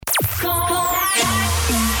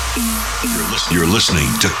You're listening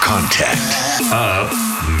to Contact Up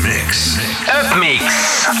Mix. Up Mix.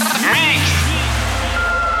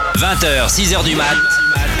 20h, 6h du mat.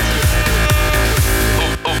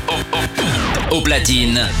 Au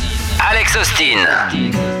platine, Alex Austin.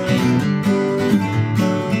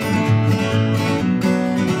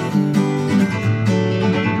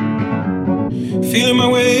 Feeling my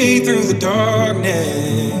way through the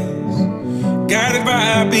darkness, guided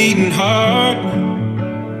by a beating heart.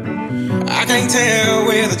 I can't tell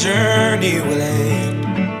where the journey will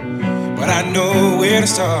end, but I know where to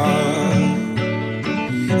start.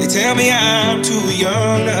 They tell me I'm too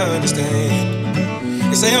young to understand.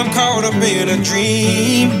 They say I'm caught up in a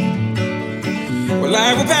dream. Well,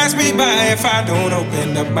 life will pass me by if I don't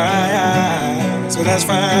open up my eyes, so that's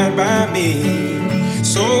fine by me.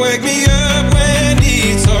 So wake me up when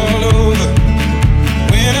it's all over,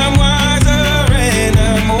 when I'm wiser and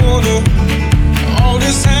I'm older. All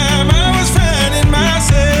this time I was finding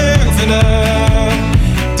myself and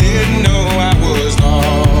I didn't know I was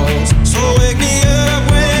lost. So wake me up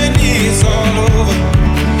when it's all over,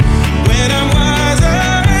 when I'm wiser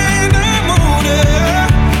and I'm older.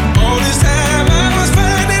 All this time I was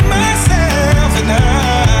finding myself and I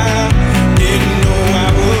didn't know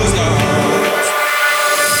I was lost.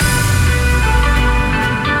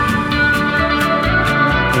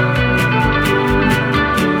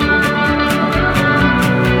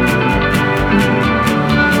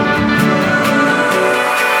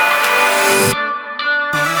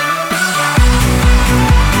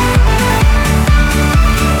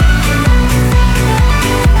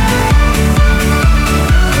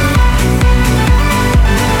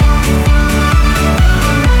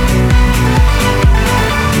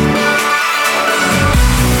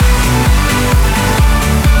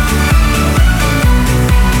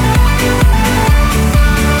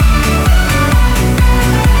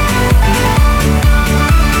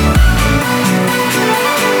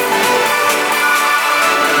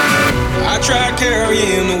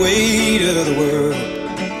 Carrying the weight of the world,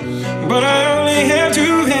 but I only have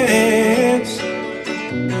two hands.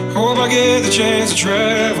 Hope I get the chance to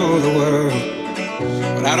travel the world,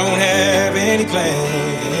 but I don't have any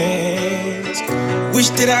plans. Wish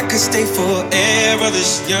that I could stay forever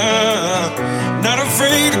this young, not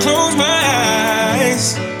afraid to close my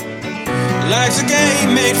eyes. Life's a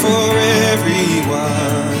game made for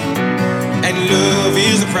everyone, and love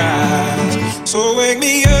is the prize. So wake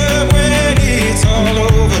me up when it's all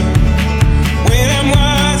over, when I'm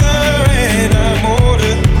wiser and I'm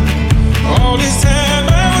older. All this time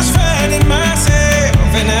I was finding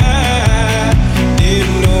myself and I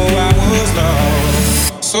didn't know I was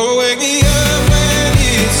lost. So wake me up when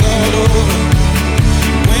it's all over,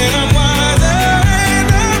 when I'm wiser and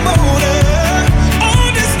I'm older. All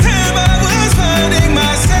this time I was finding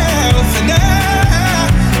myself and I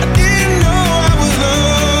didn't know I was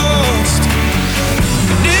lost.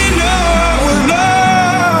 I didn't know I was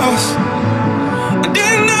lost. I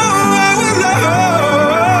didn't know I was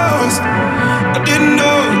lost. I didn't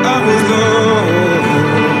know I was lost. I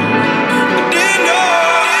didn't know.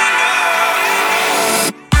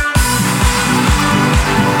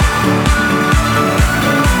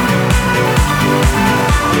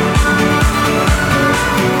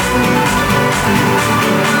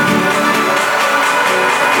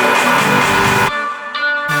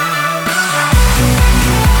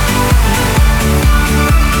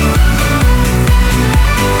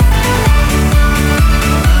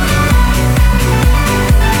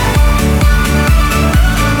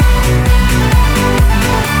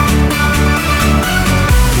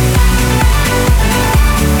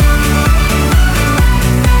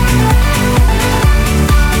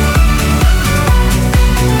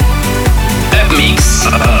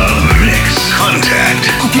 Mix. Contact.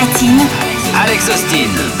 Au platine, Alex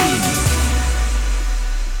Austin.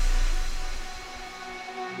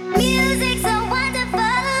 Music's so wonderful.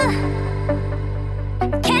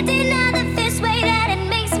 Can't deny the fierce way that it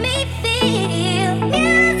makes me feel.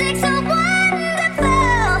 Music's so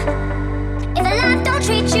wonderful. If life don't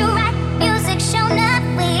treat you right, music sure enough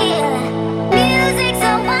will. Music's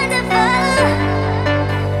so wonderful.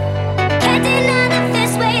 Can't deny the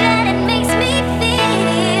fierce way that it makes me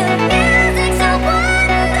feel. Music's so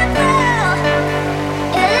wonderful.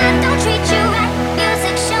 If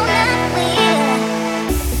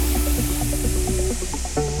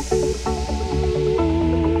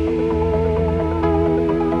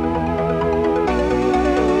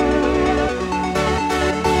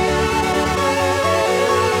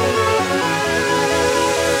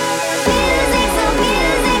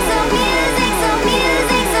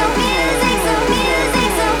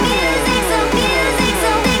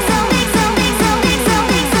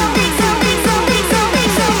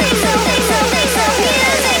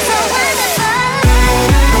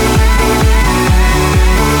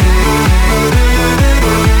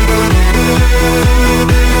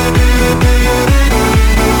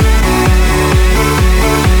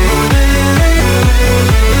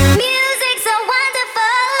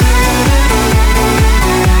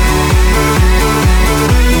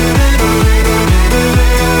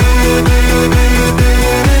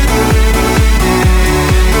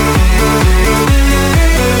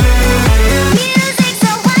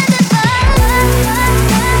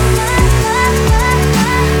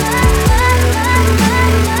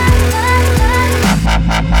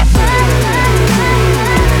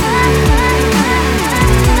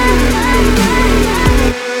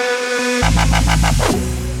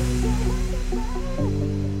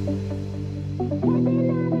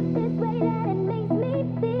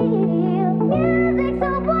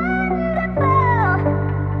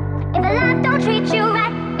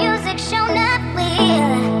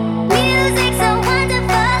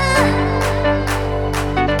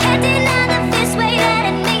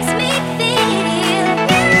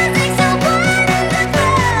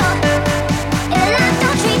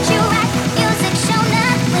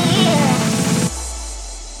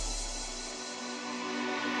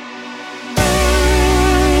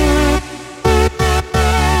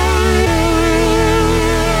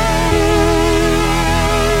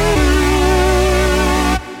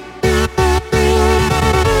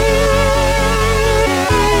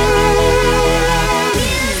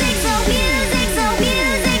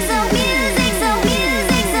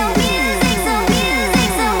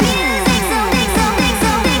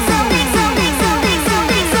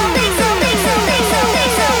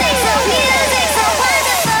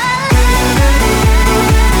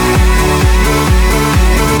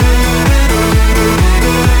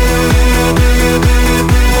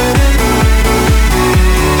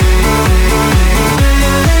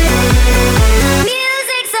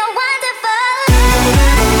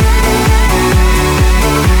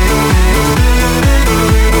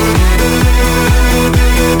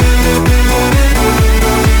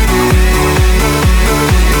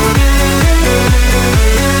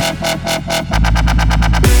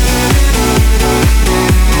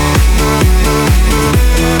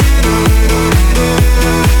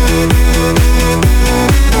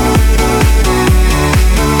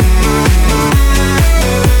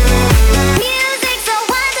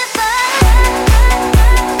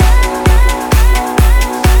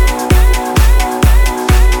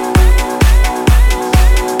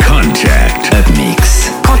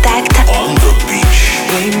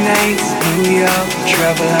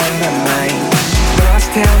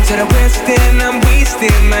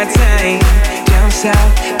wasting my time. Down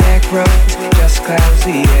south, back roads, just clouds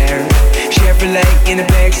the air. Chevrolet in the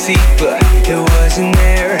backseat, but it wasn't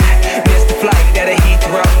there. Missed the flight at a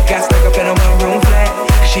Heathrow, got stuck up in a one-room flat.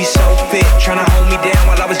 She's so fit, tryna hold me down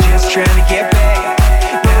while I was just trying to get back.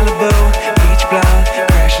 Malibu, beach blonde,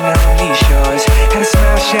 crashing on these shores. Had a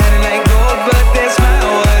smile shining like gold, but that smile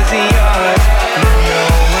wasn't yours.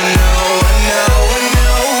 I know.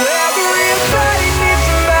 Everybody needs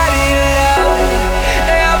somebody to love.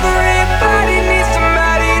 Everybody needs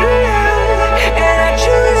somebody to love. And I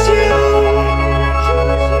choose you.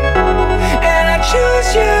 And I choose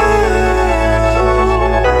you.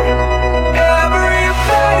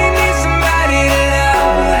 Everybody needs somebody to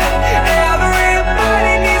love.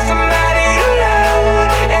 Everybody needs somebody to love.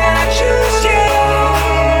 And I choose you.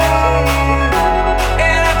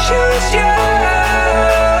 And I choose you.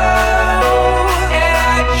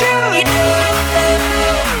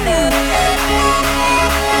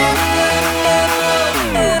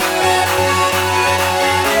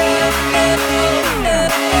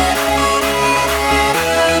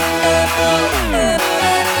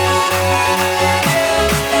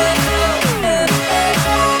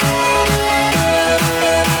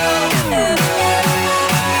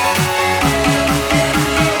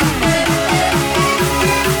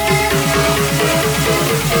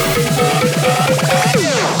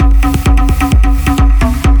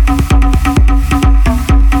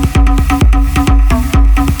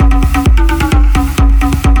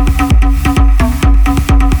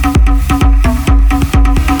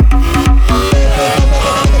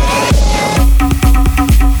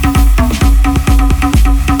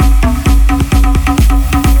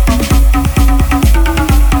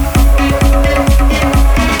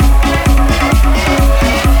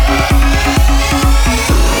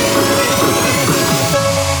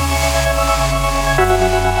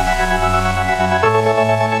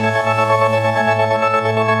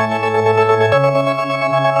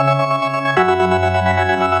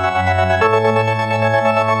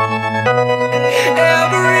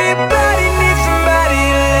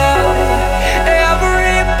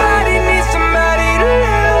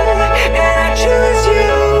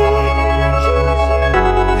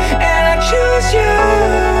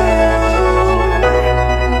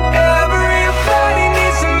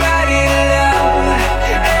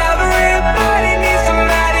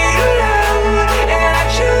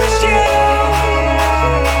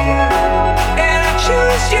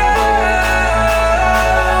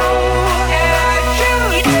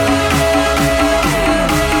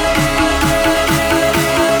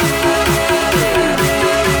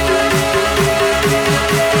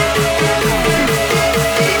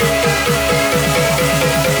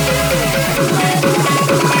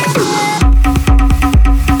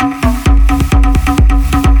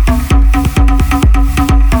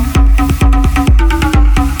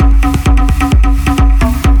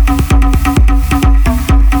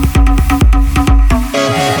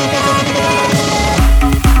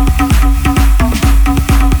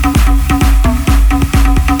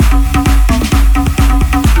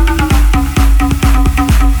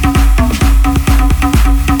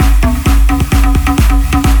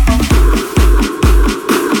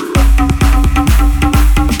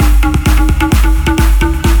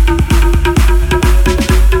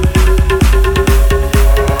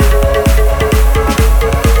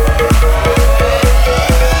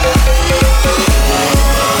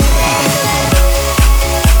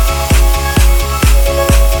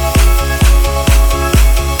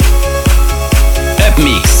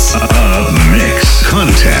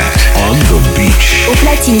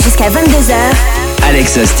 Jusqu'à 22h.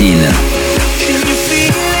 Alex Austin.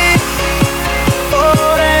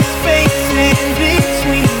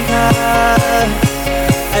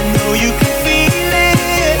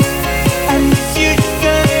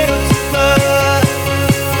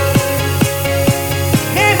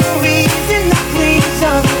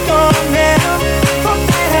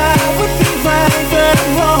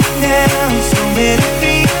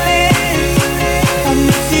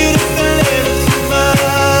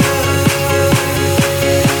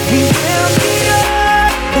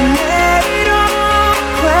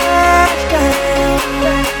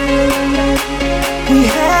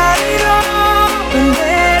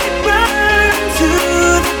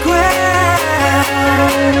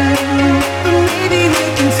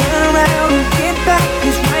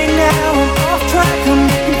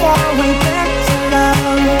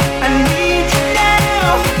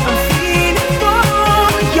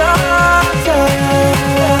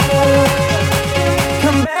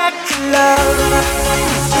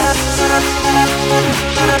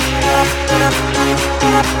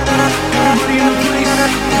 Body in the place.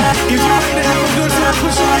 If you're ready to have a good time,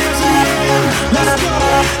 put your hands in the air. Let's go,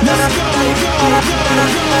 let's go, go, go, go,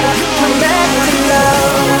 go. Come back to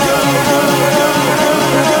love.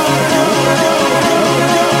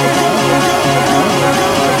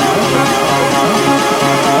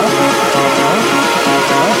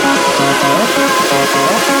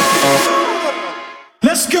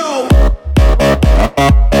 Let's go.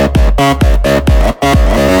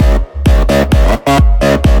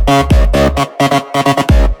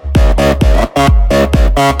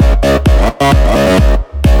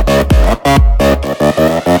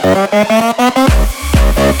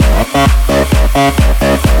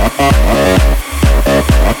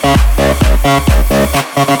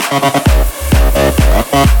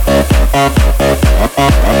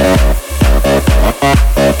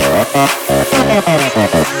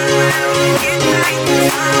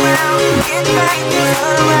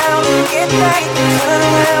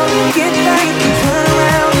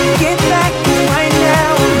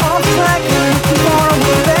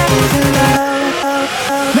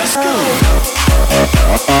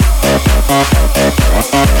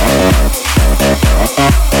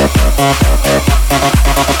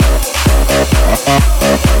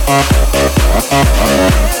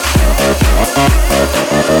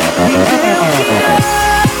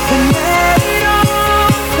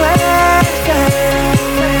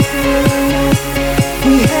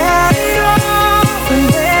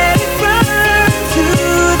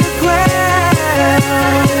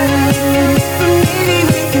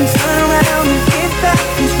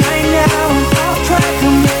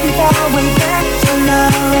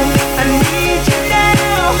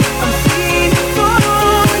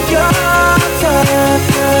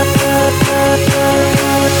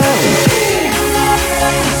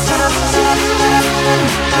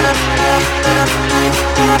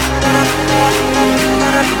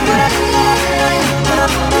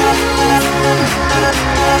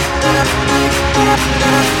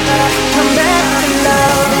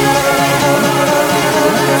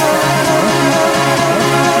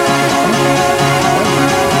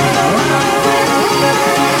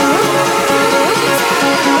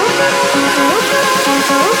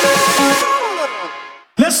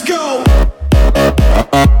 Let's go.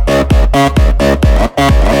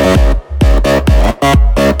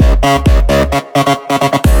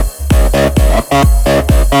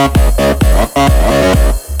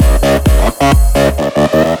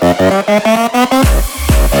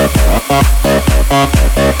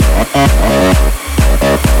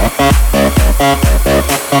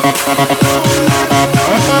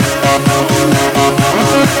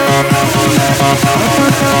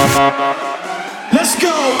 Let's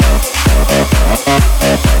go.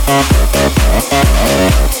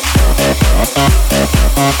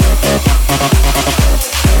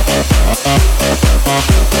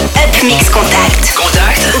 Upmix Contact.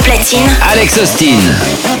 Contact. Au platine. Alex Austin.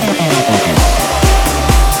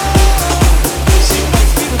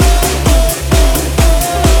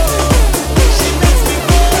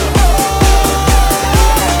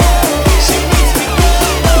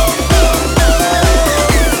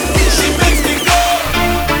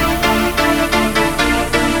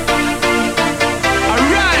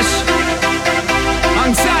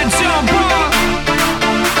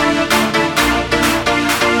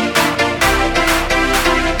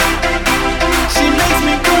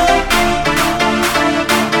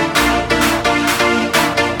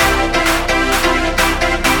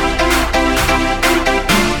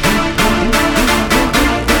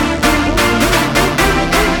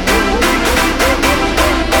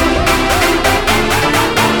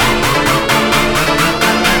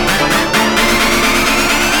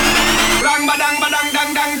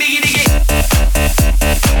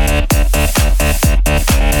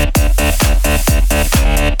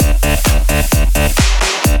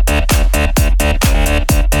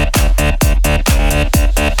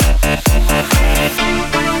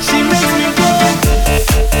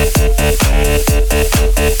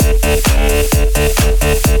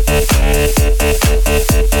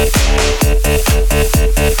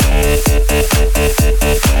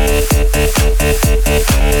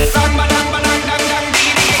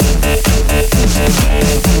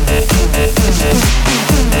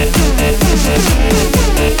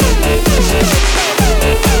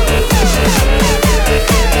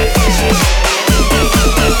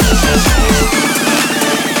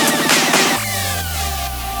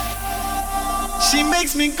 She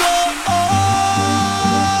makes me go, oh.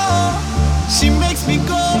 She makes me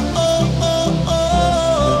go, oh, oh,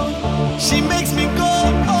 oh. She makes me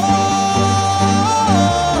go, oh.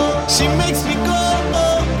 She makes me go,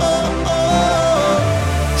 oh, oh, oh.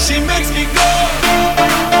 She makes me go.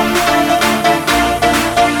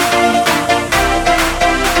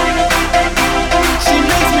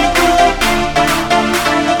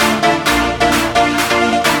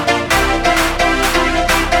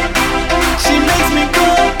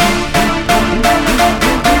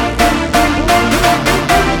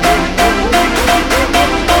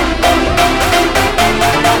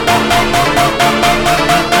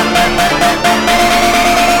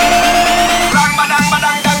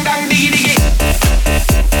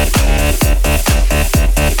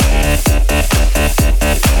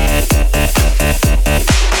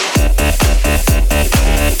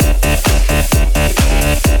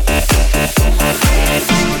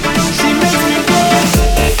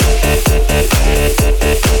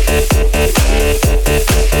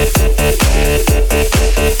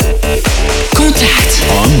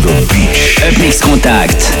 Mix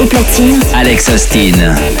Contact. Au platine, Alex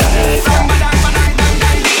Austin.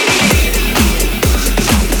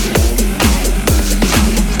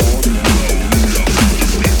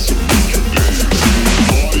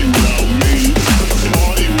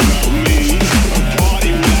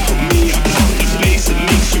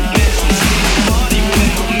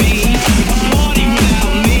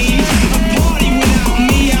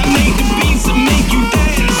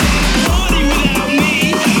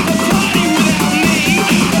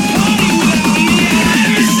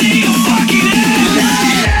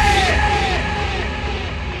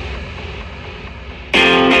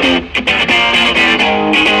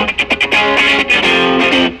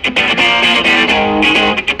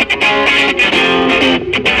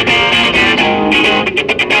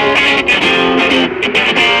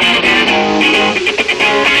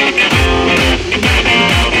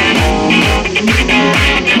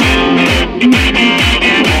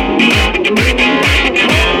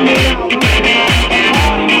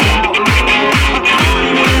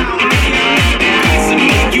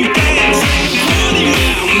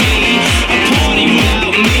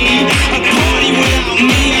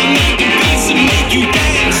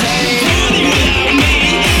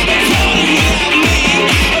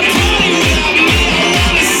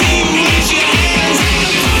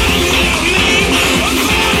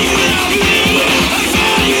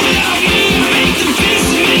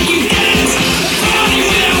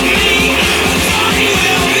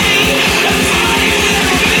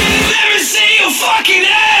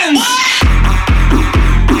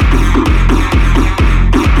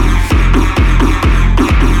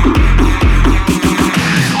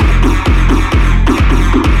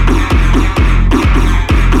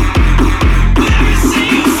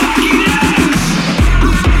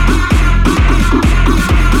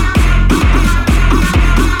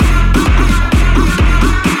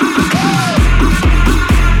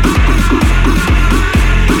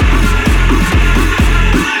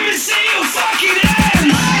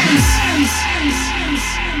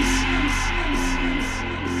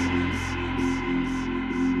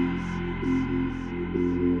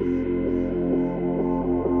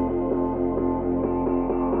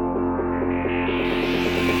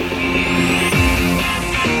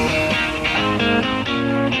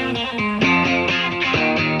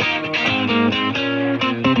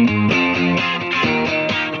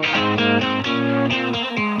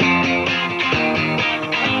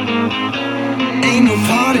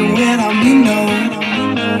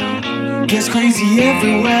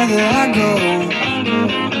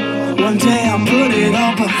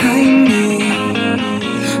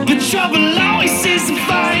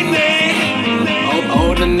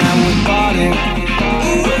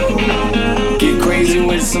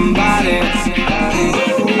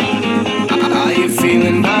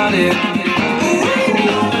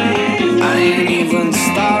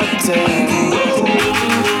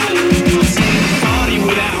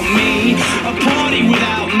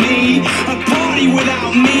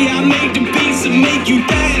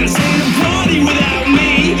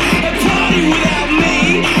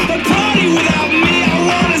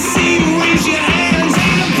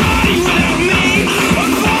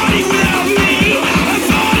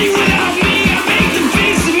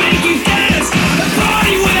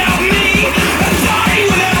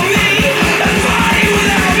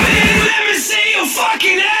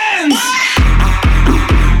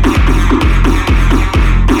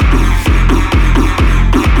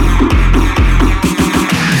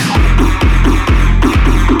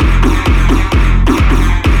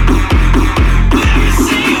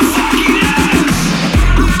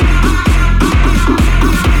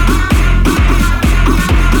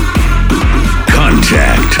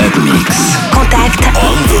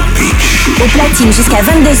 Au platine jusqu'à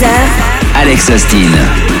 22h. Alex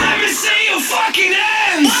Austin.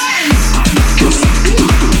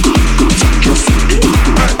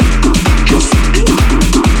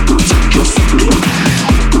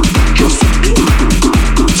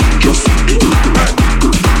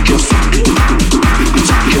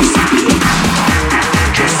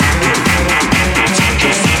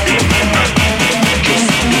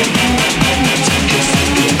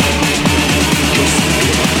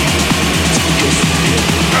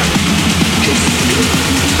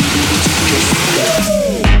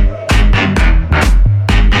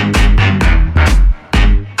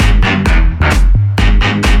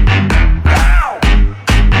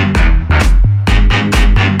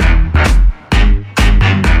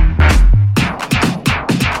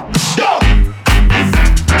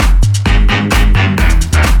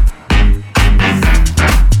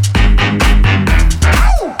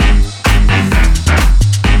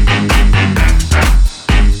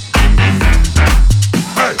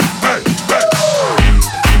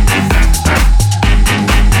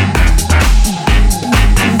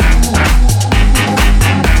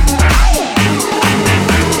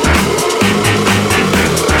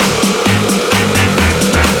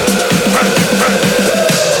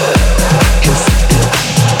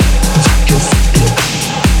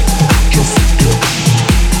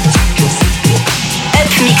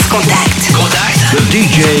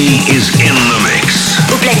 DJ is in the mix.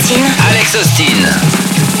 Au platine, Alex Austin.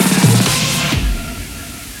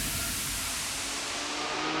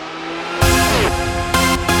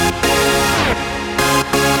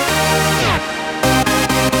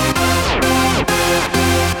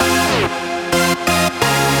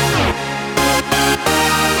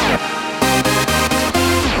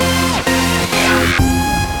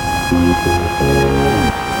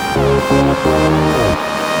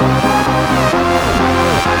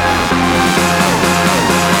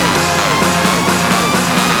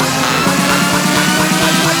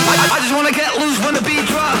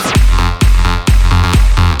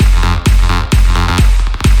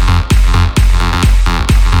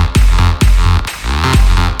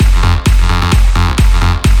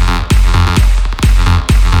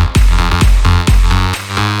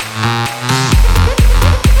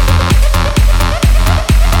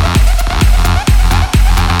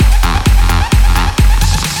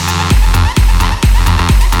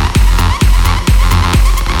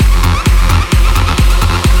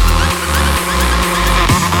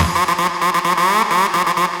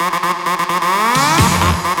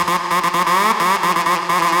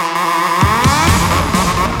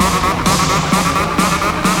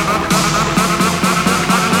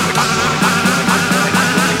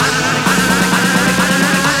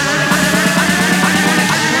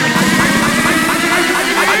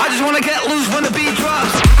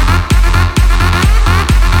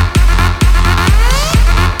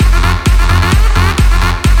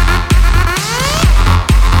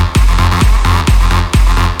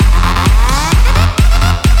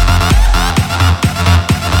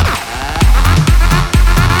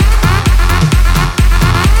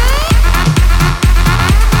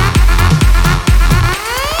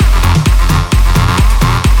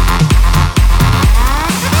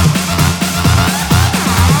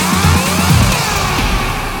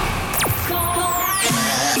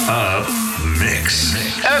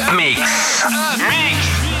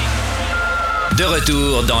 De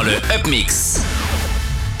retour dans le Up Mix.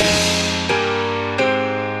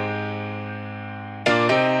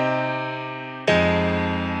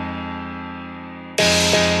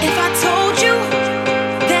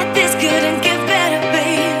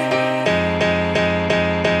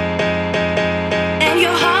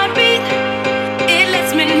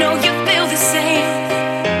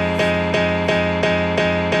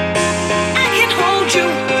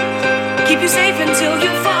 Keep you safe until you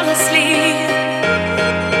fall asleep.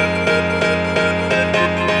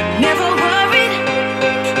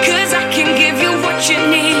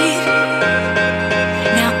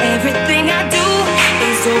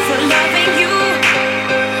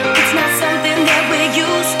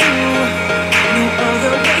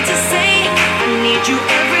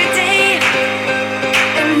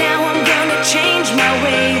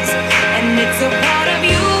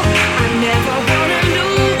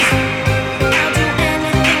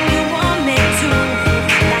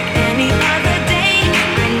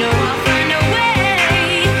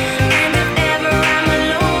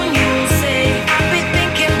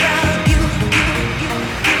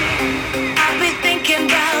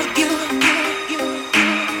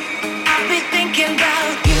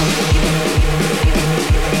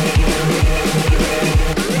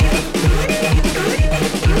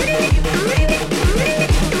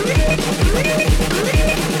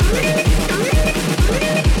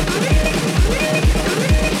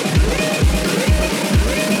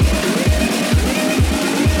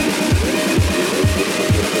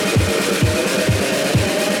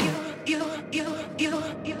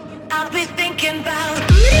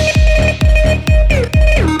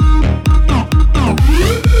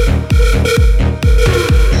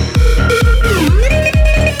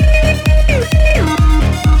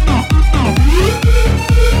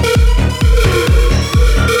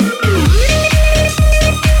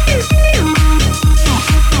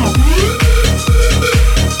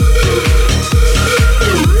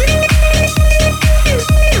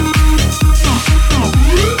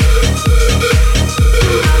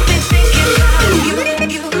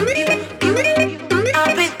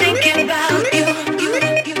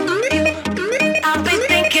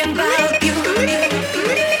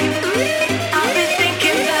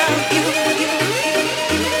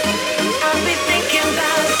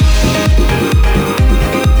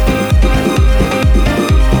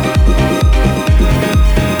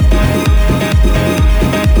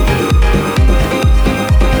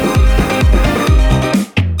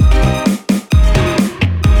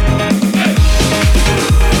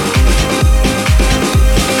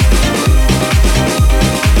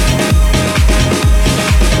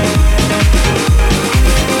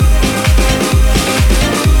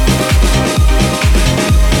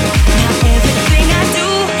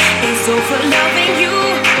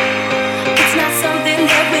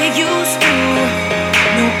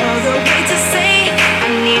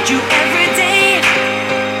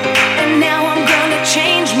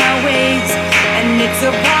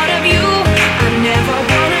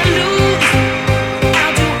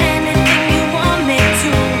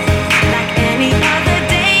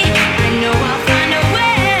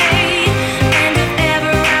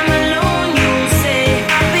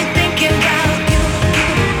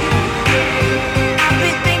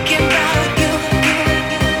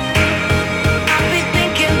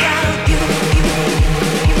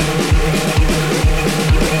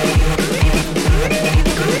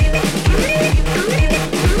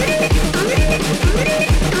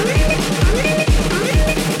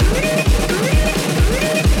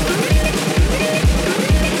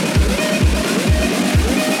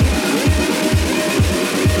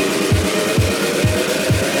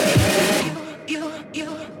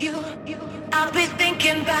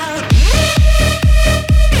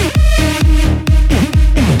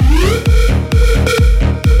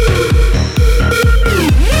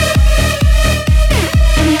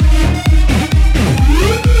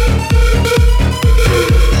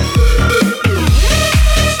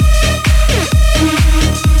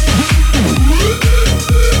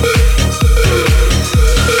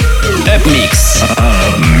 Up Mix.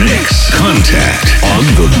 Up Mix. Contact on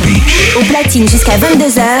the beach. Au platine jusqu'à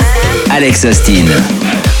 22h. Alex Austin.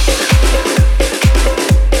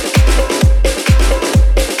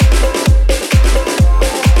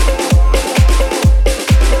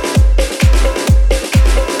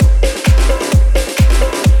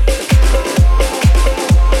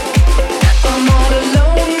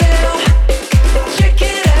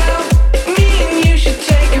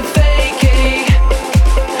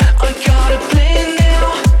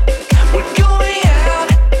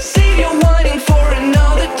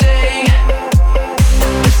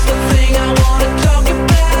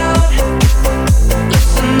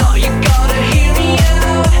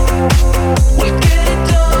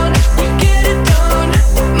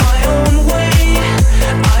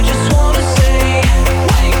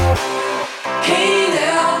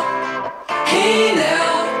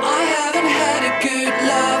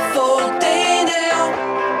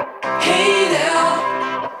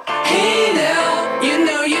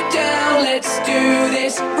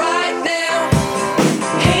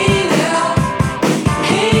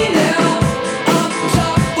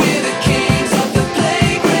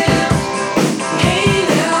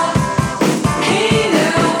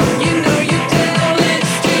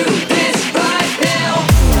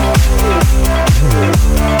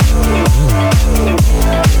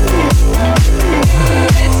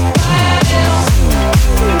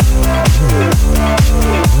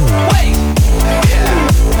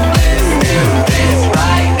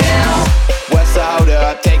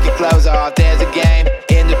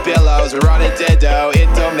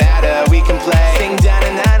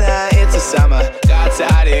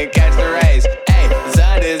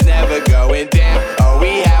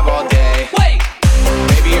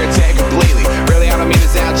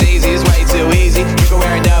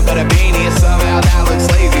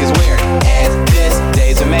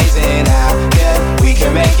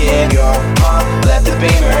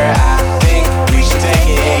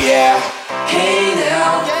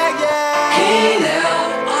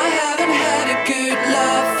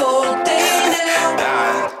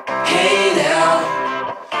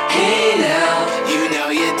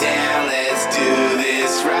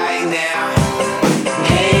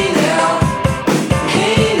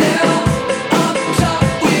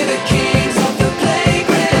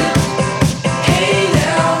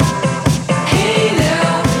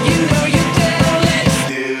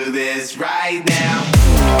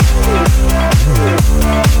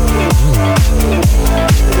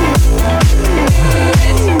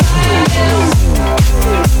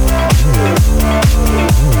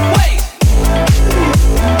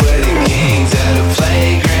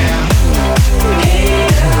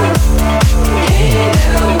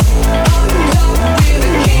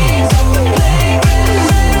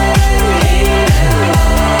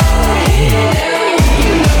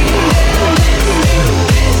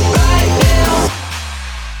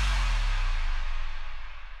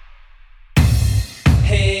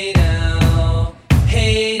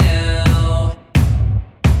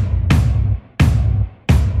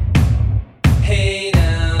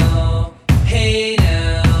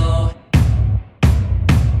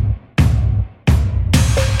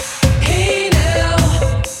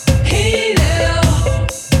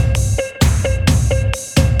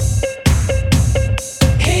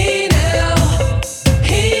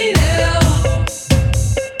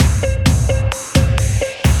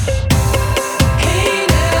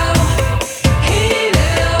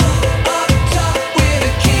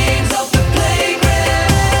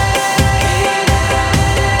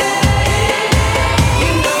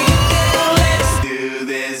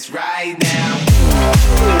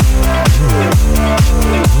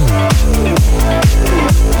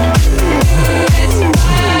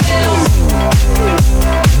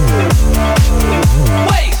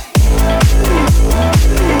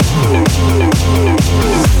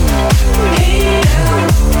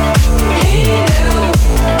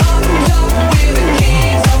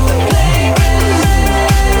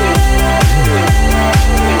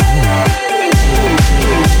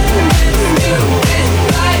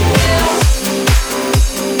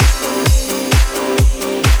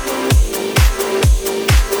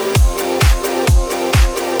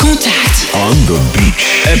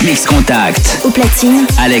 Up Mix Contact. Au platine,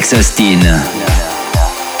 Alex Austin.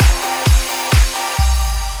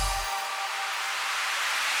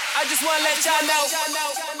 I just wanna let y'all know,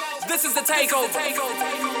 this is the takeover.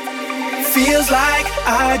 Feels like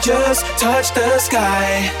I just touched the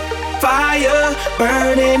sky. Fire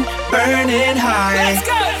burning, burning high. Let's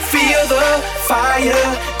go. Feel the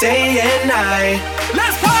fire day and night.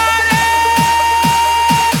 Let's party!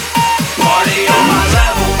 Party on my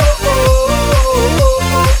level.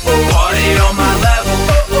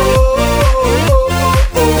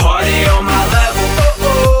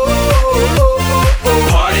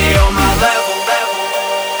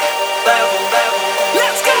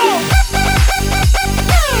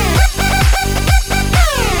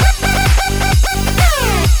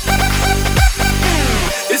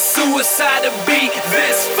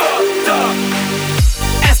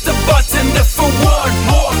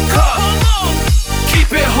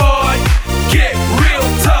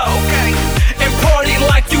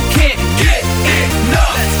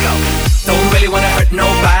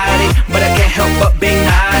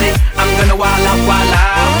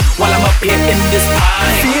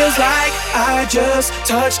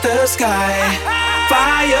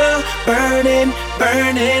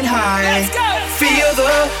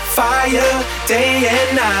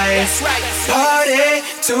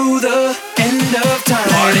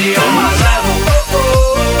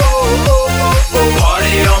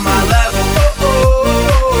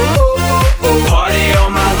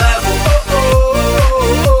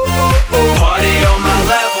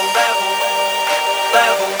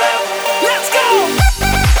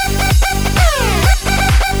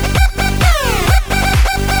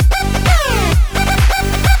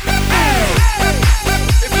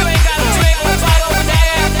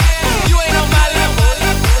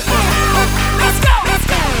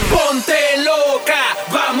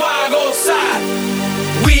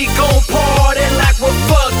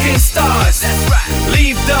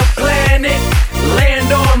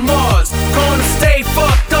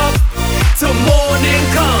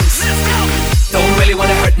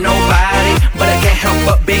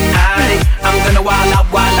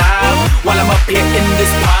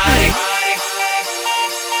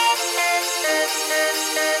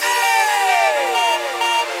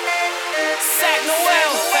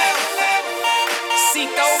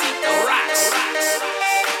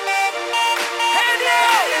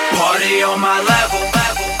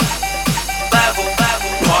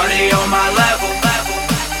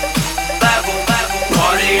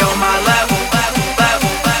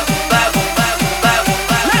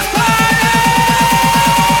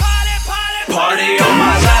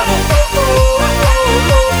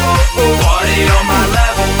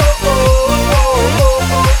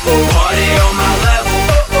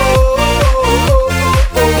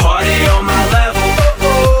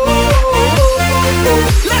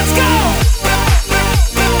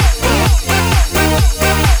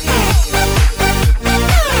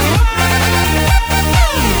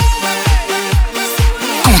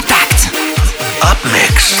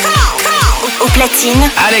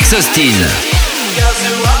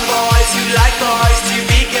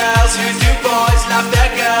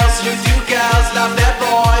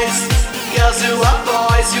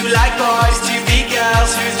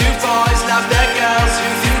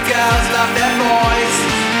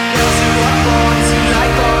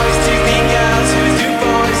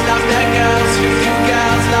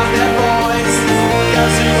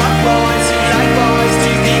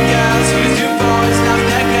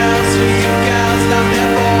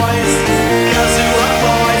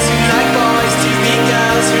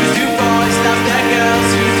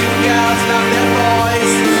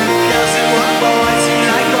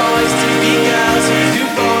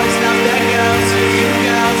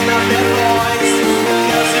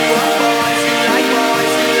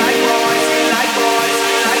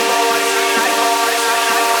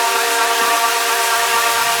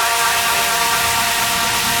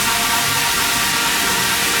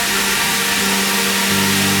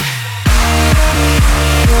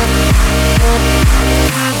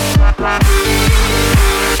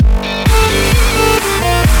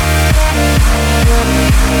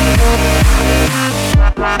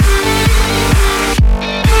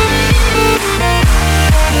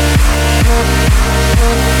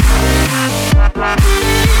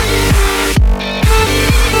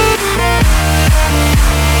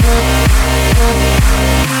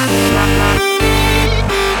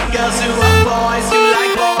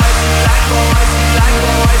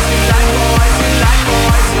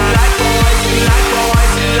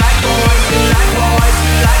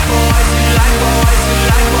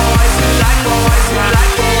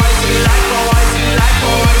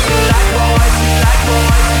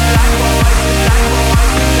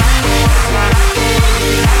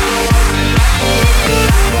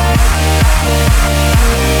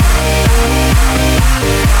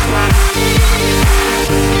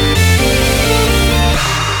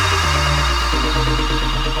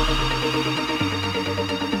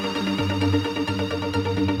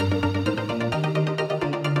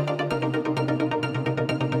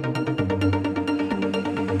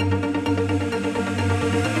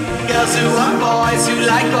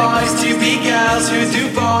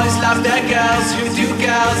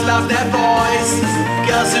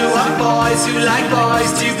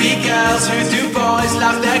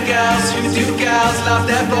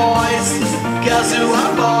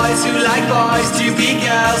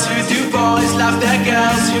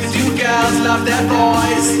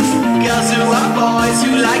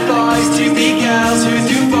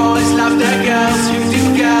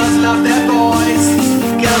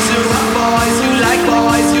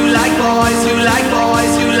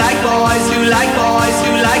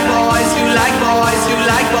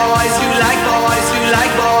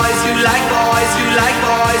 like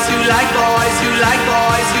boys, who like boys, who like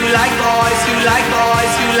boys, who like boys, who like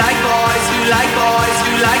boys, who like boys, who like boys,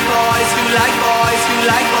 who like boys, who like boys, who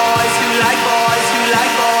like boys, who like boys, who like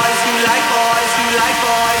boys, who like boys, who like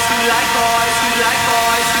boys, who like boys, who like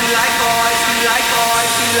boys, who like boys, who like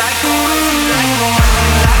boys, who like boys, who like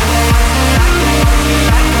boys.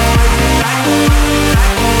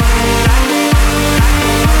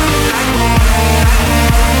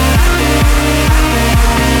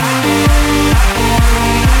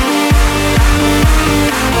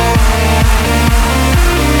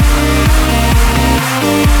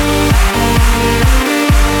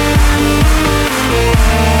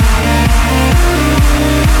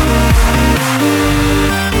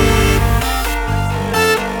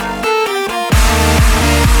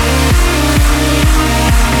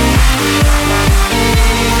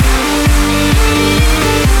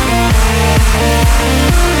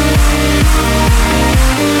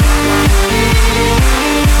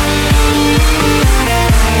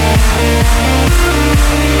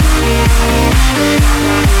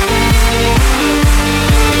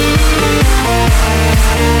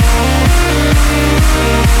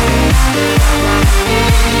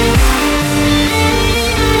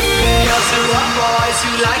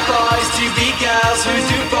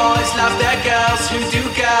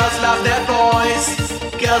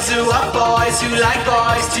 Girls who are boys, who like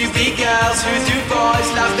boys, to be girls who do boys,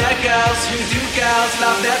 love their girls who do girls,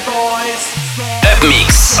 love their boys. Up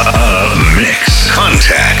Mix. Mix.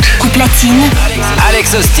 Contact. Au platine,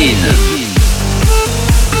 Alex Austin.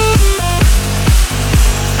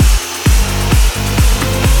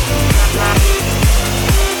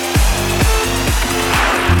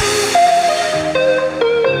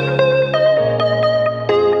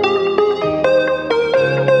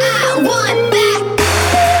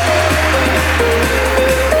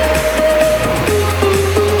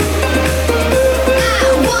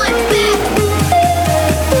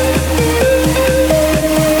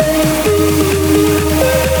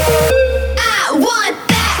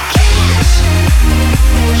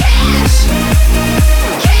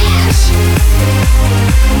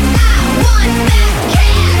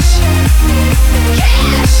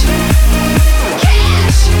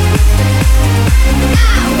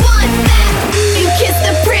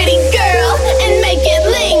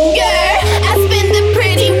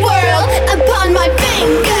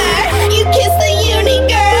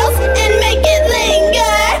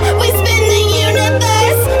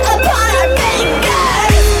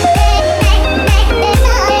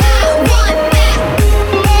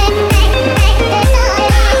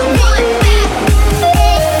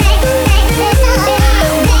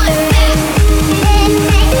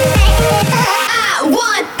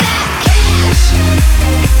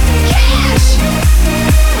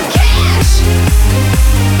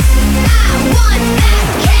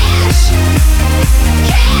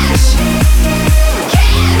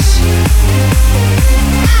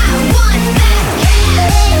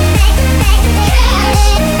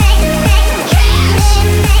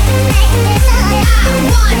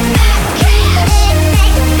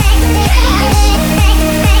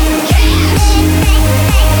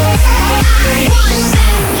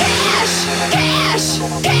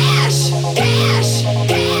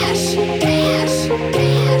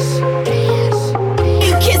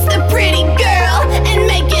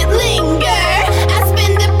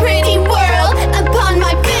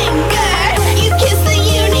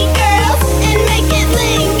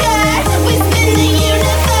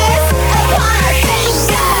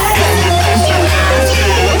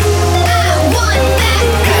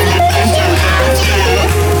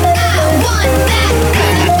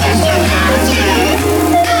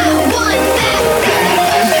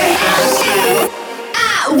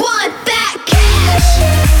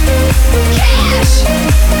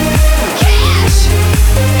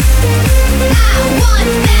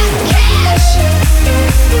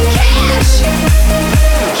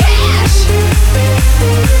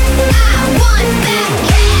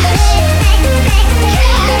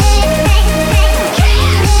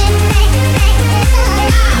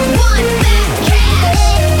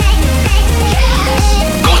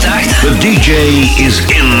 DJ is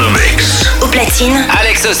in the mix. au platine,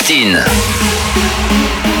 Alex Austin.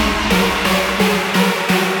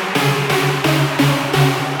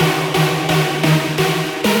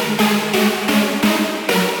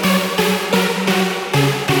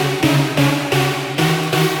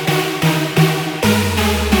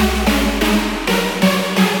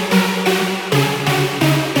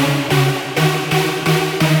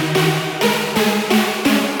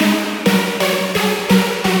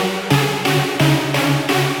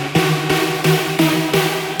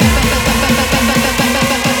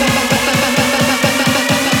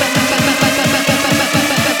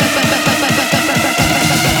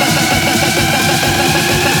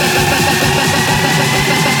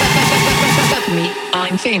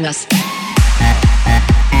 join us.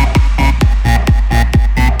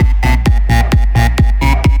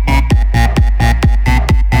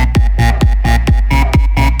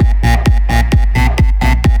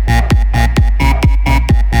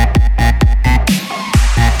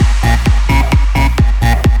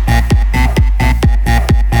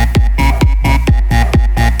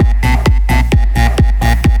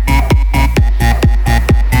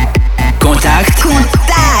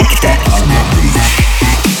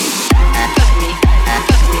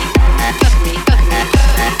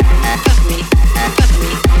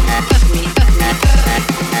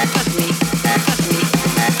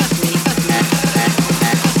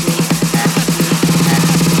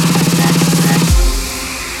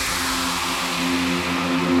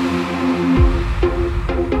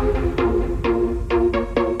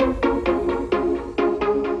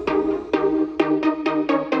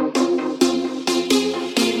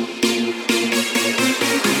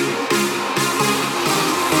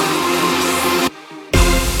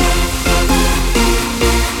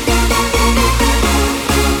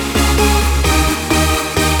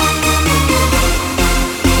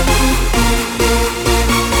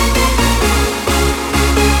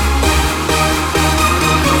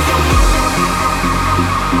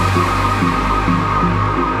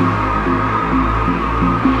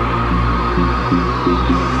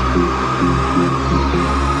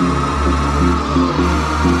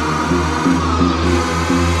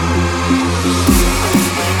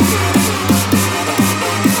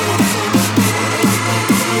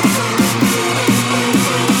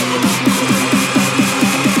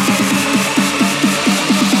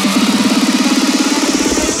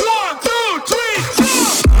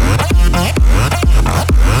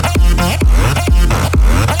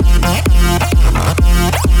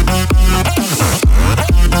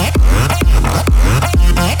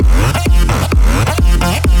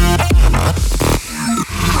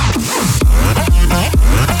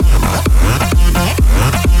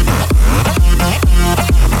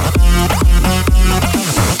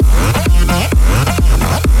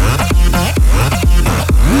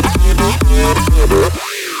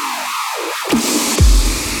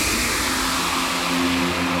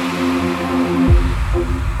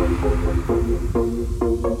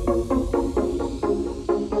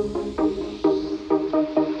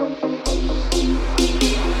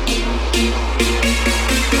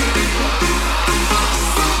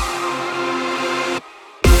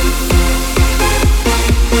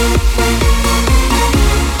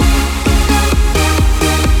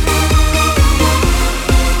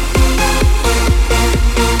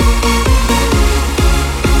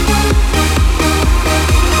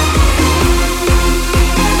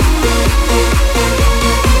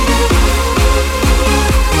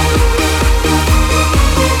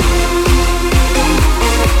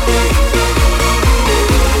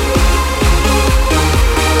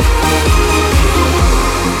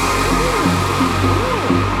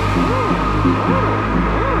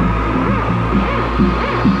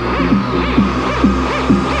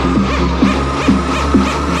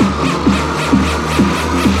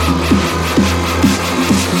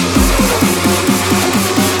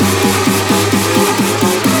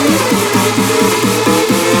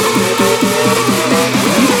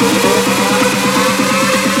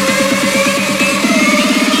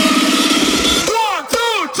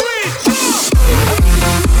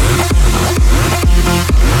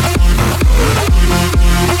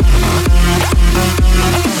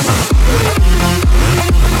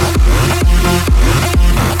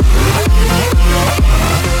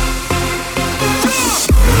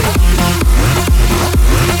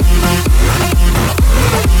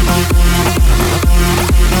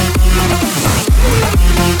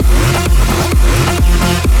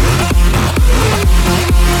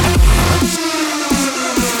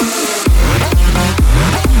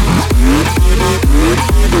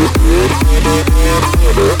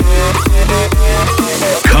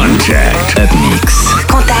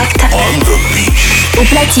 Au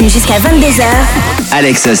platine jusqu'à 22h.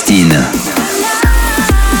 Alex Austin.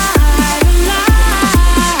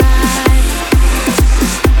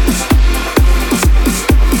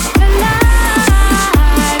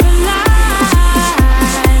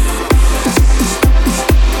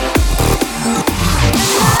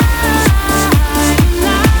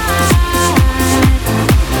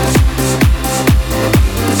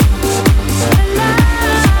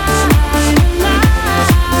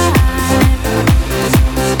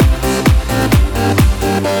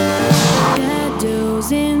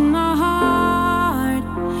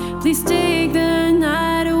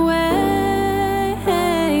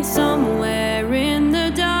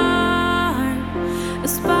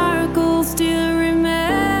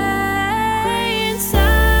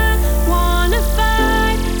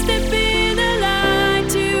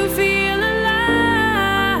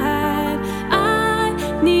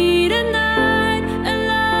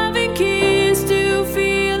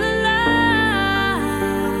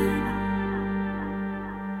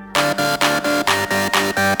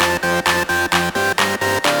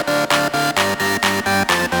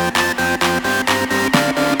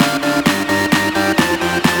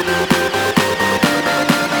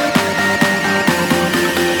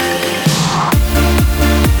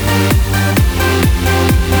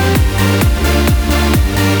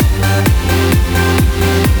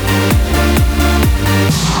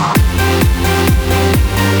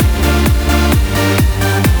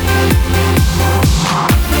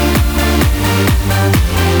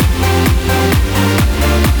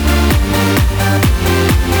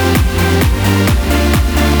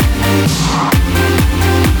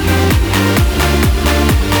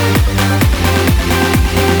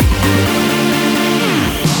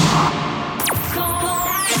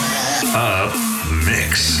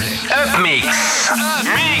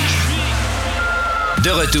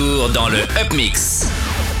 retour dans le Up Mix.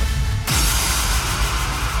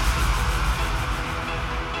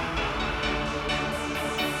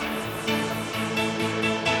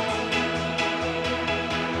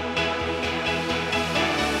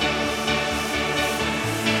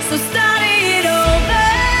 So start it over,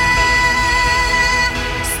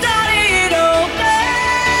 start it over,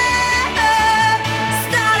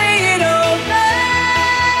 start it over.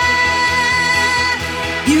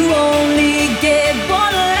 You only get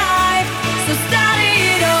one life, so start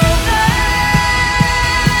it over,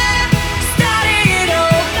 start it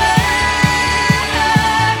over,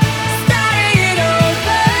 start it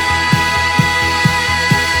over.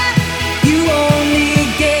 You only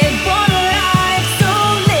get one life, so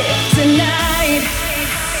live tonight.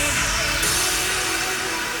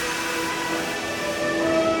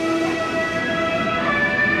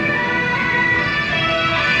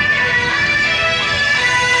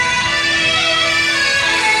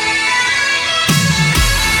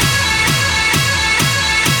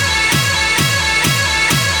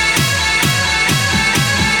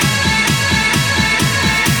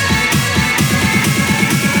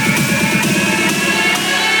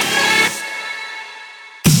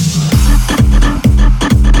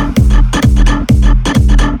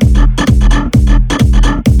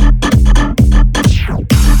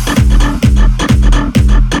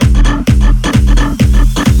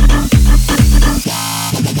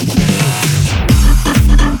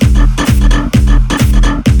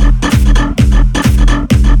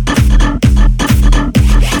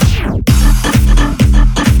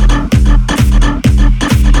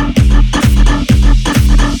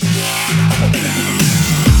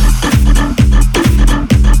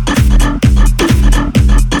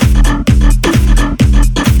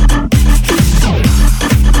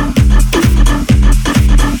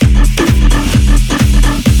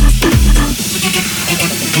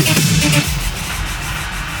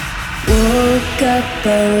 Woke up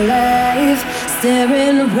alive,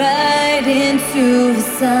 staring right into the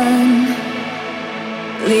sun,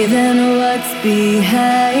 leaving what's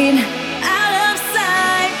behind, out of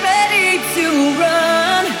sight, ready to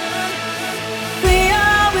run. We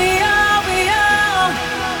all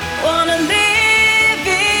wanna live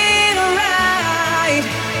it right,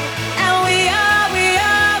 and we all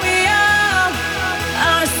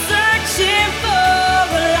are searching for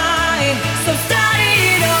a light. So start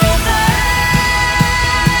it over,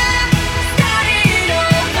 start it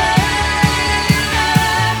over,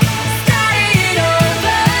 start it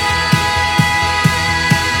over.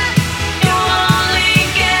 You only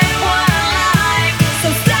get one life, so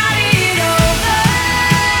start it over,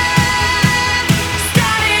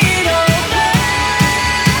 start it over,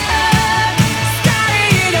 start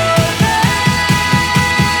it over.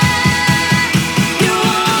 You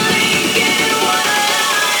only get one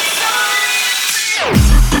life, so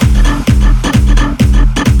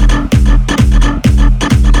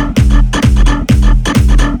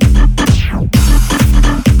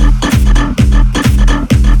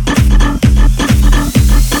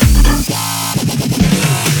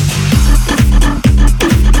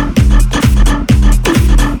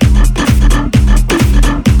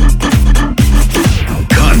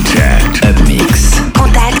Contact. Up Mix.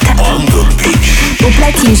 Contact On the beach. au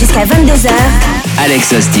platine jusqu'à 22h.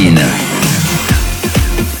 Alex Austin.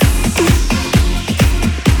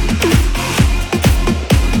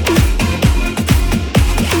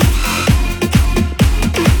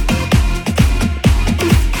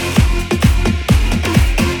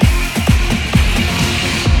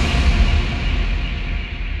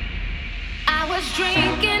 I was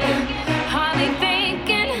drinking, hardly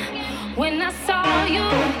thinking, when I saw you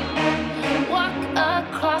walk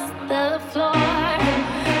across the floor.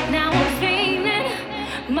 Now I'm feeling,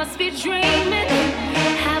 must be dreaming.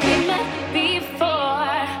 Have we met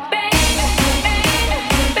before? Baby, baby,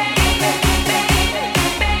 baby, baby,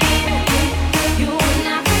 baby, you will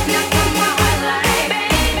not come my life.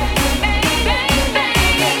 Baby, baby,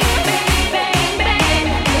 baby, baby,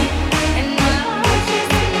 baby, and my heart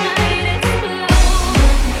just might explode.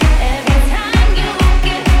 Every time you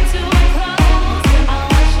get too close, I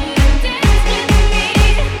want you to dance with me.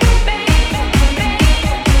 Baby, baby, baby,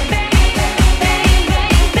 baby,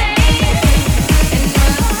 baby.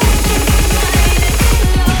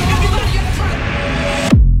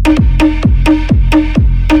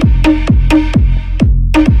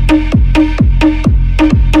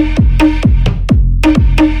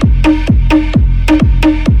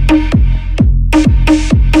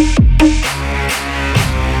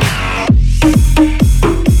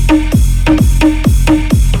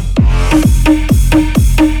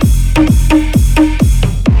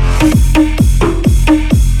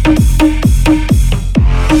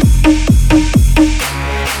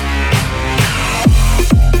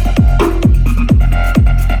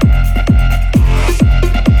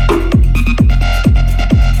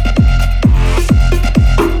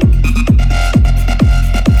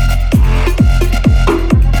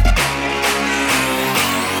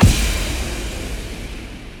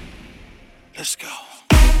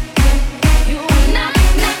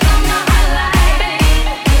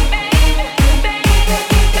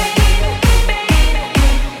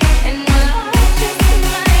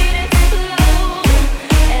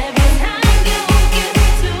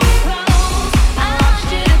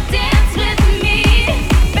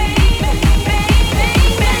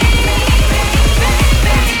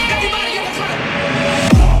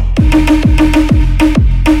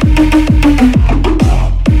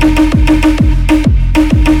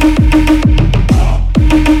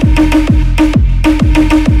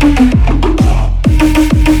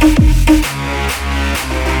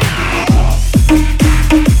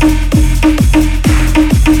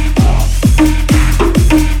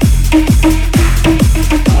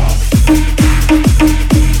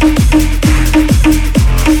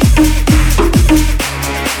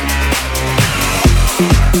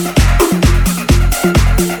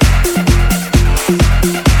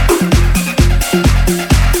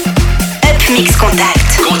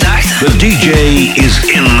 is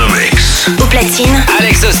in the mix. Au platine,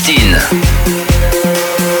 Alex Austin.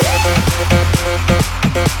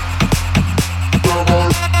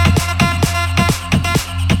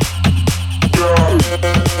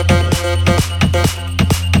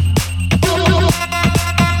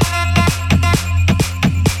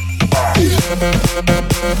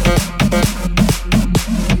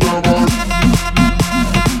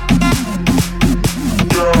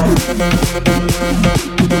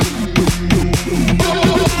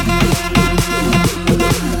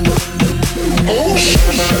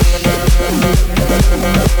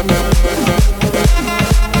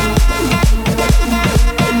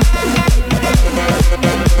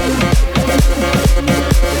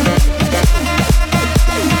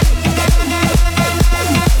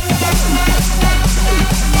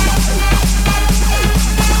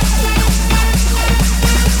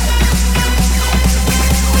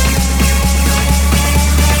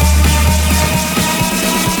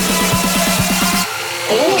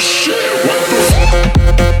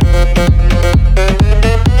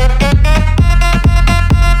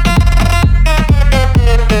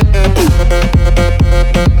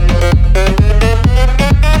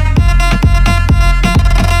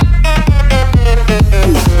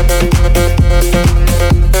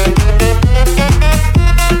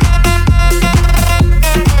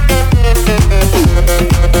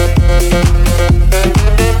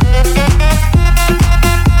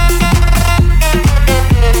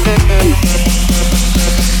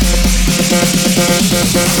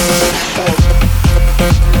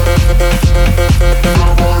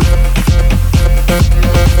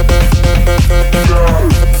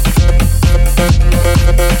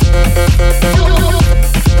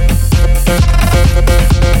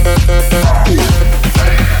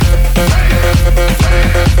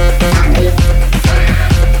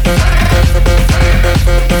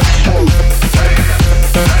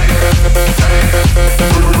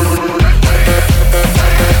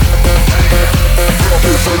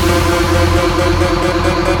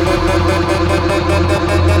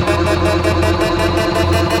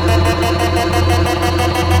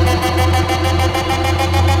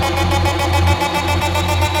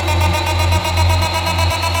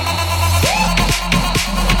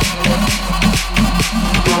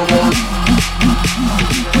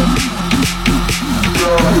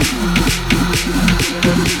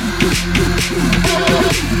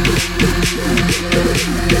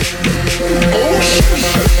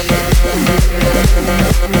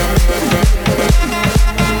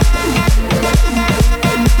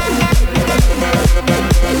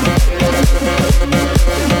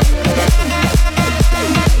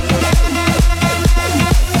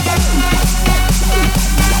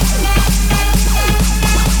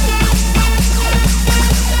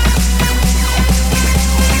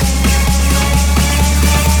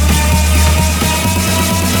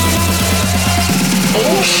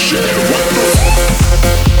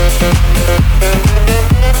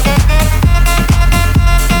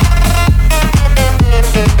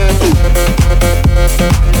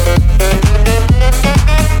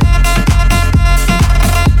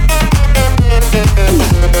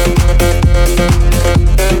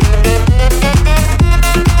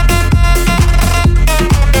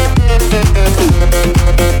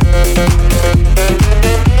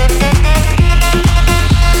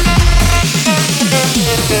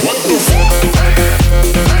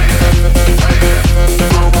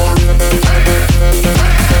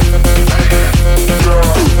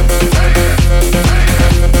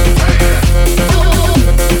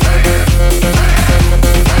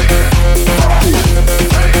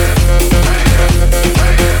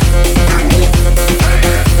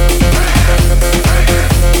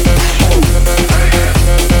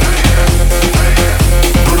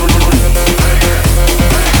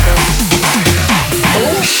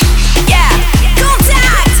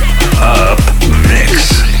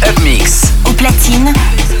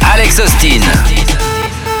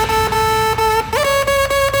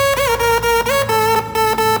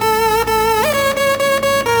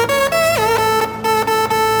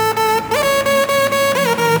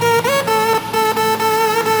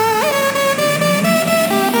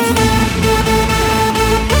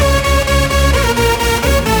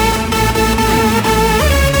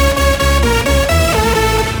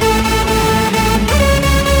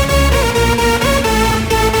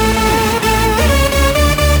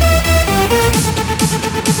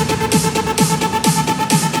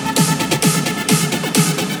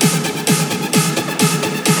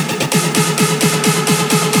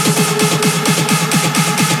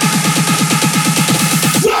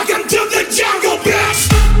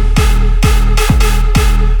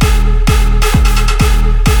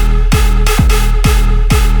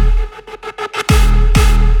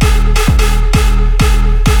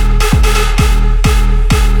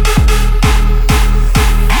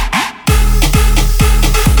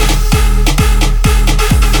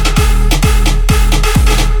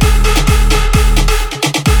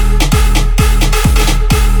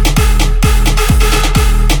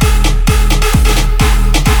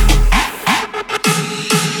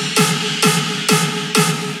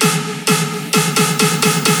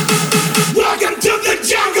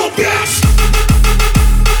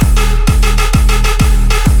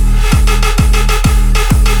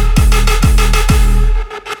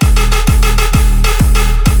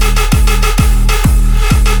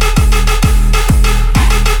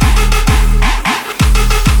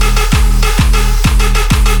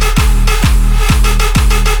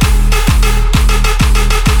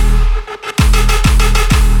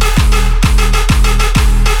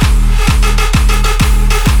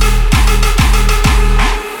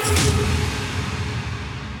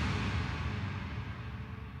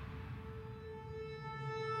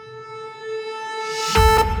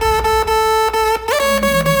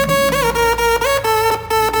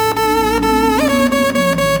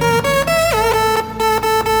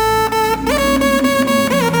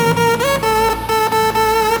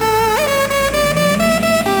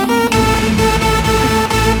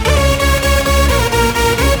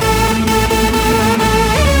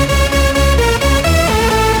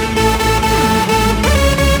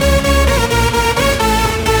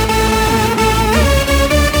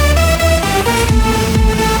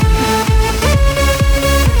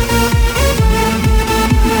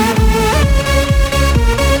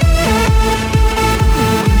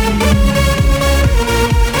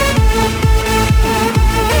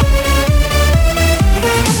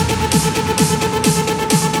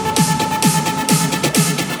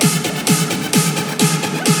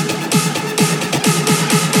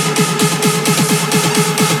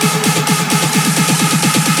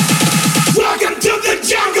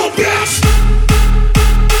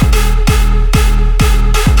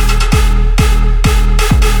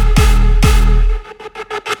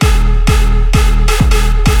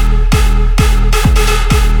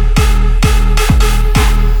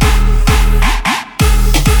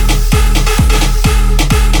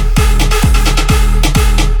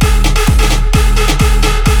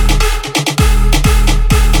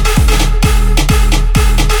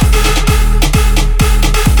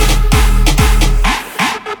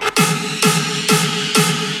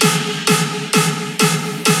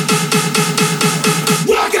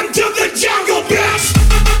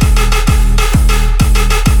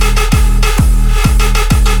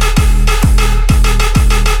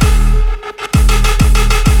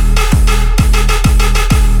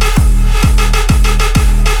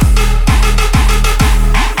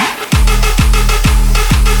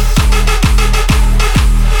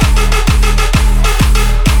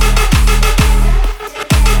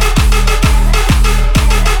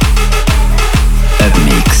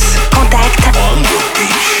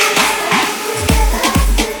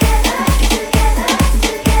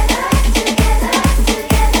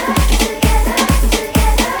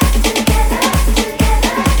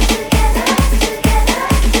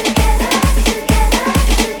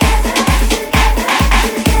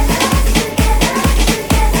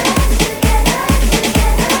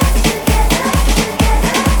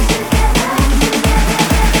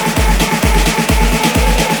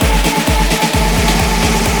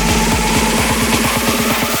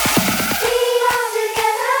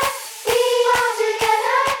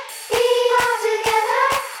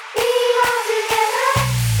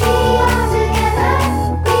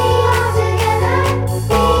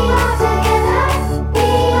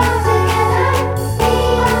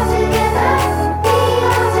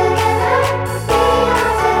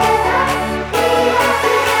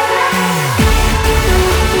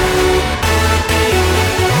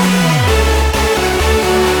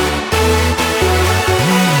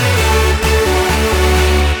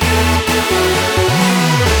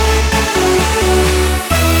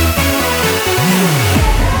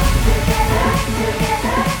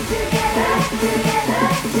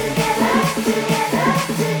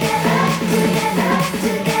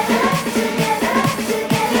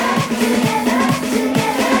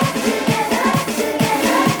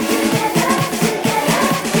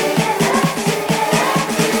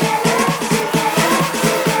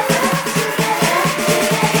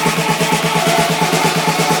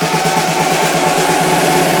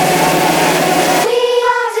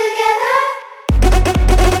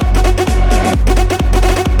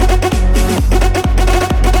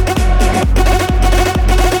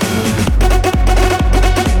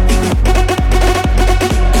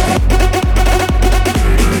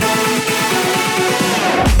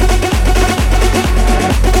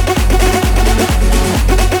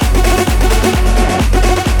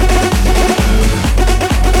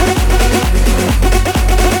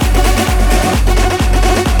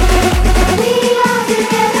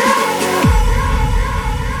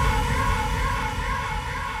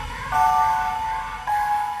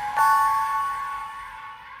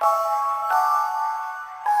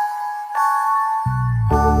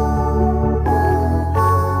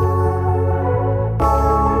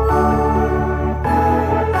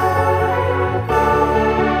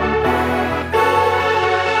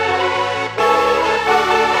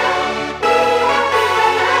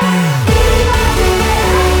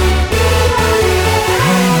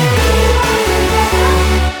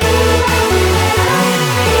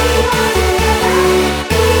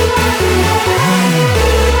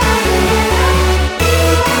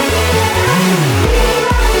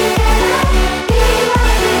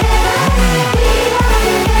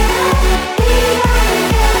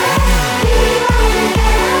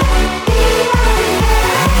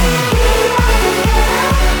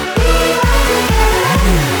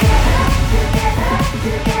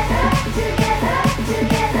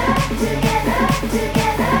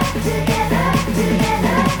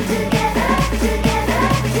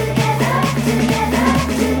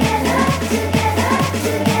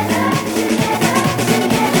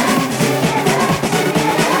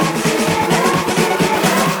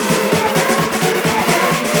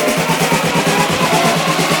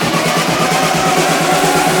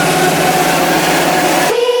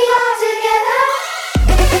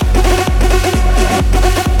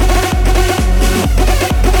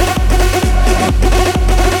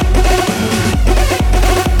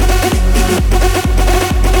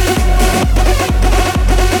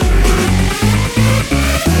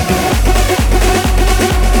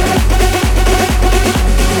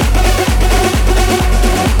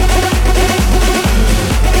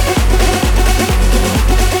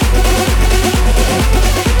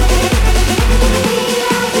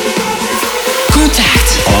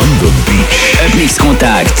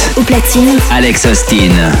 Au platine, Alex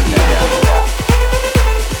Austin.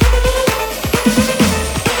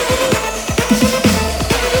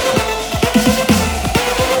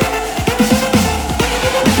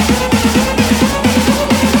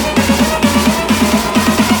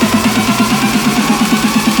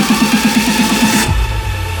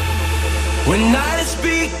 When nights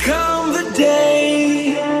become the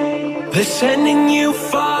day, they're sending you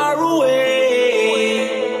far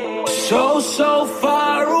away, so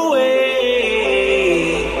far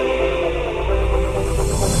away.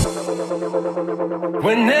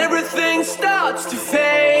 When everything starts to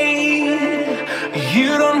fade,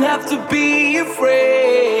 you don't have to be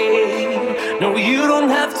afraid. No, you don't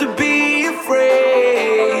have to be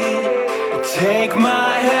afraid. Take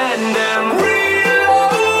my hand and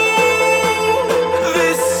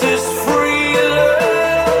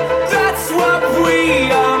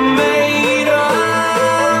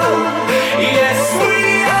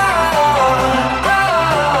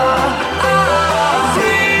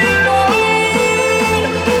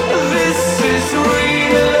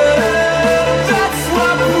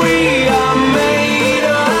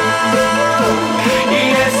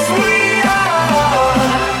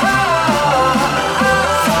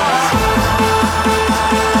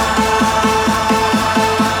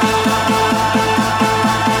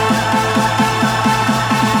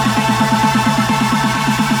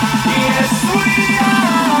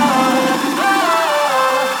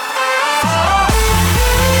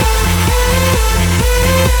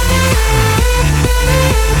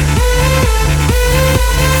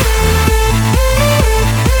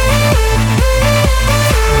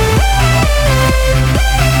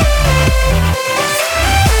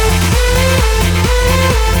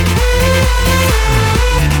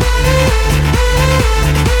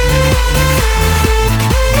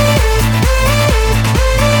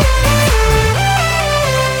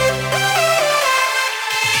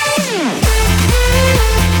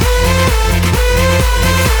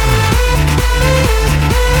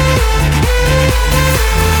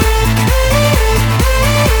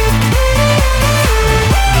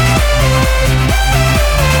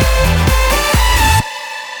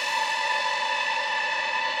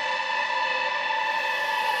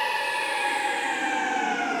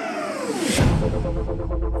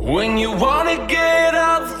when you wanna get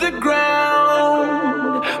off the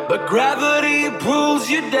ground, but gravity pulls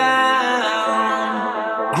you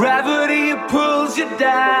down. Gravity pulls you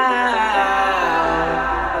down.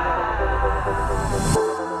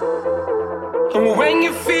 And when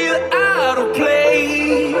you feel out of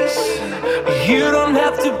place, you don't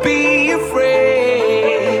have to be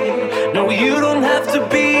afraid. No, you don't have to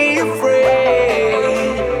be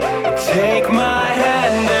afraid. Take my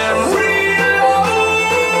hand and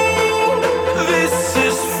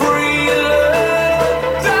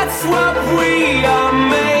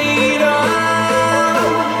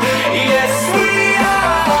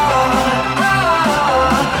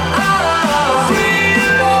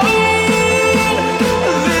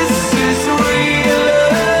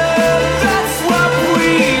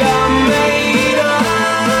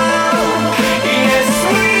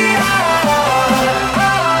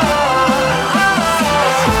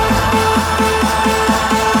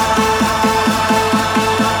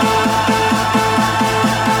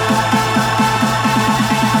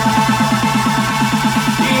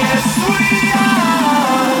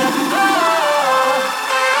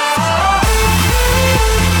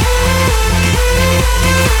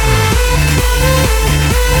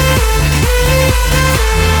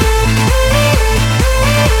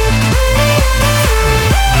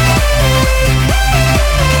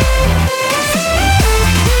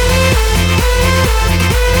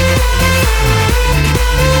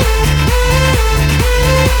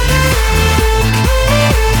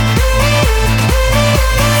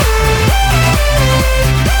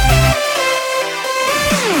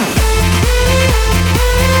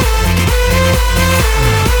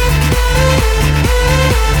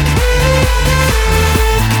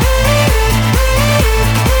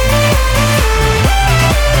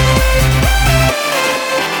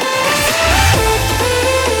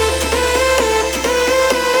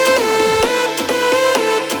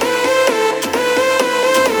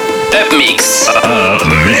Mix.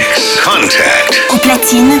 Mix. Contact. au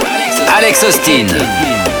platine, Alex Austin.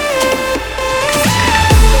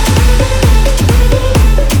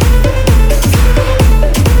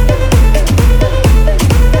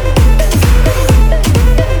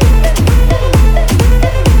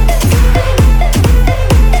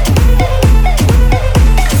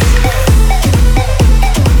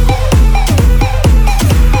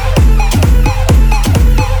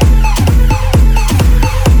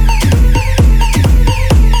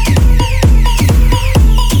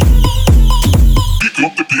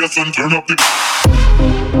 turn up the.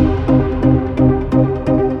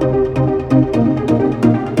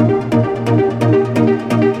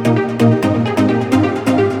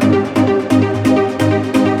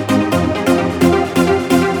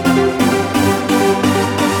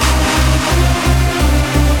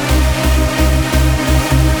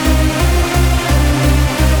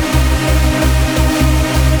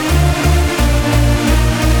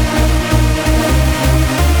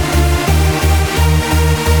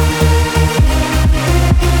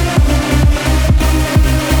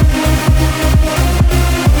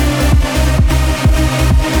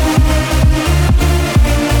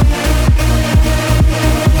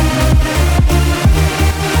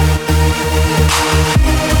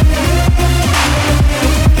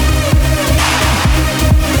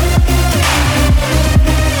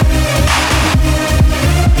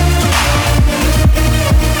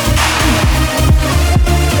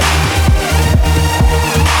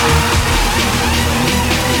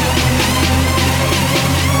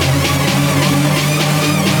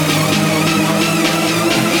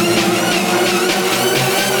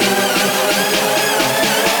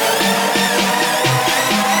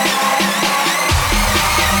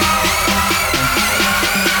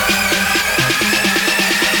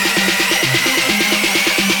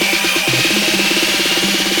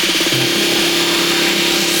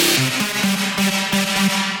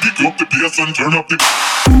 Up the bass and turn up the.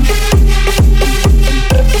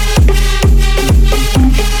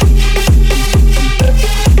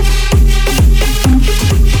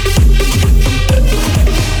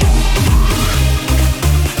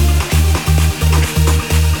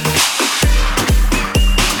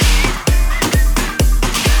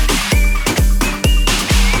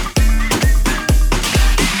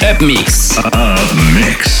 Up Mix.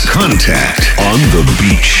 Mix. Contact on the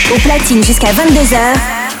beach. Au platine jusqu'à 22h.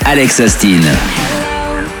 Alex Austin.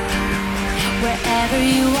 Hello, wherever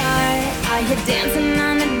you are you dancing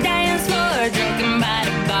on the dance floor, drinking by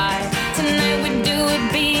the bar? Tonight we do it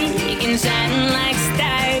big and shining like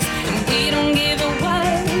stars, and we don't give a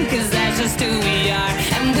what, 'cause that's just who we are.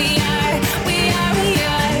 And we are the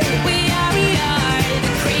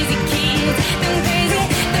crazy kids, them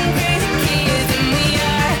crazy kids, and we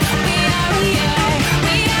are the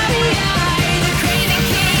crazy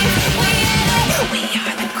kids, we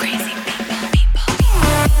are the crazy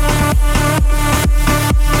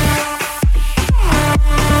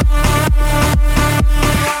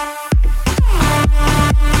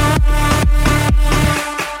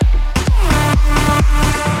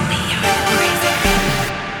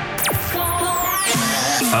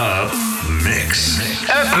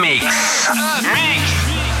Up Mix.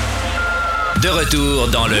 De retour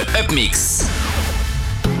dans le Up Mix.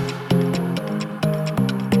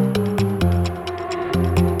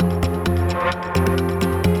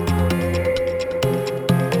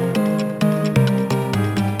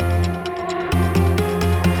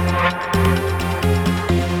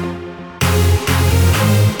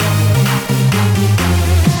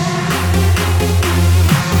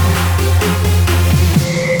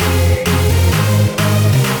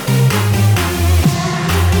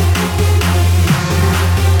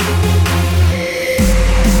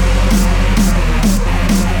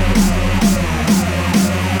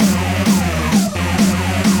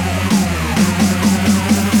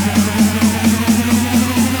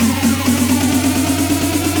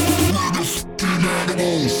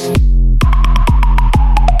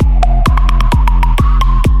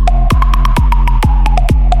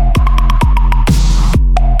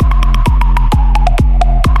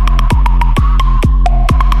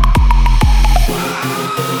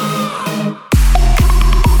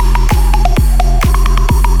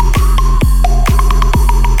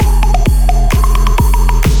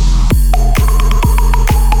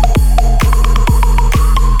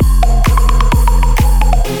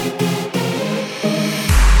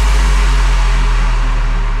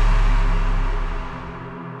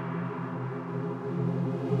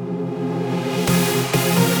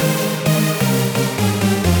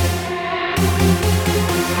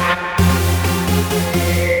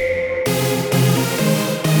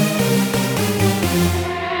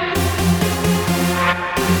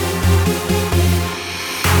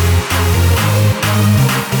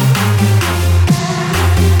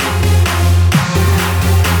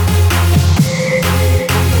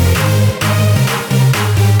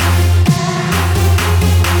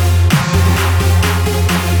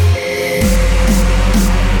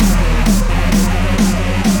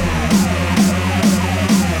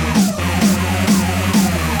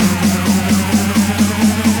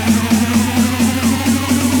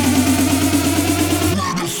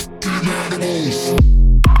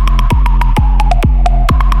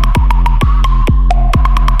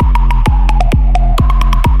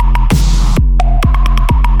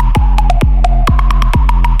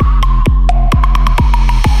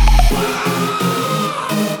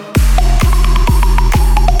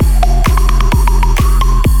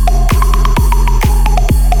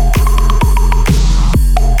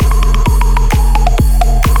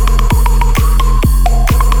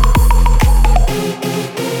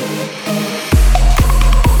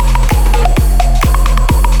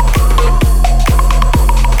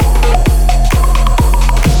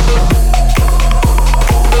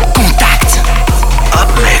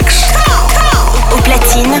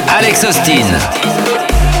 platine. Alex Austin.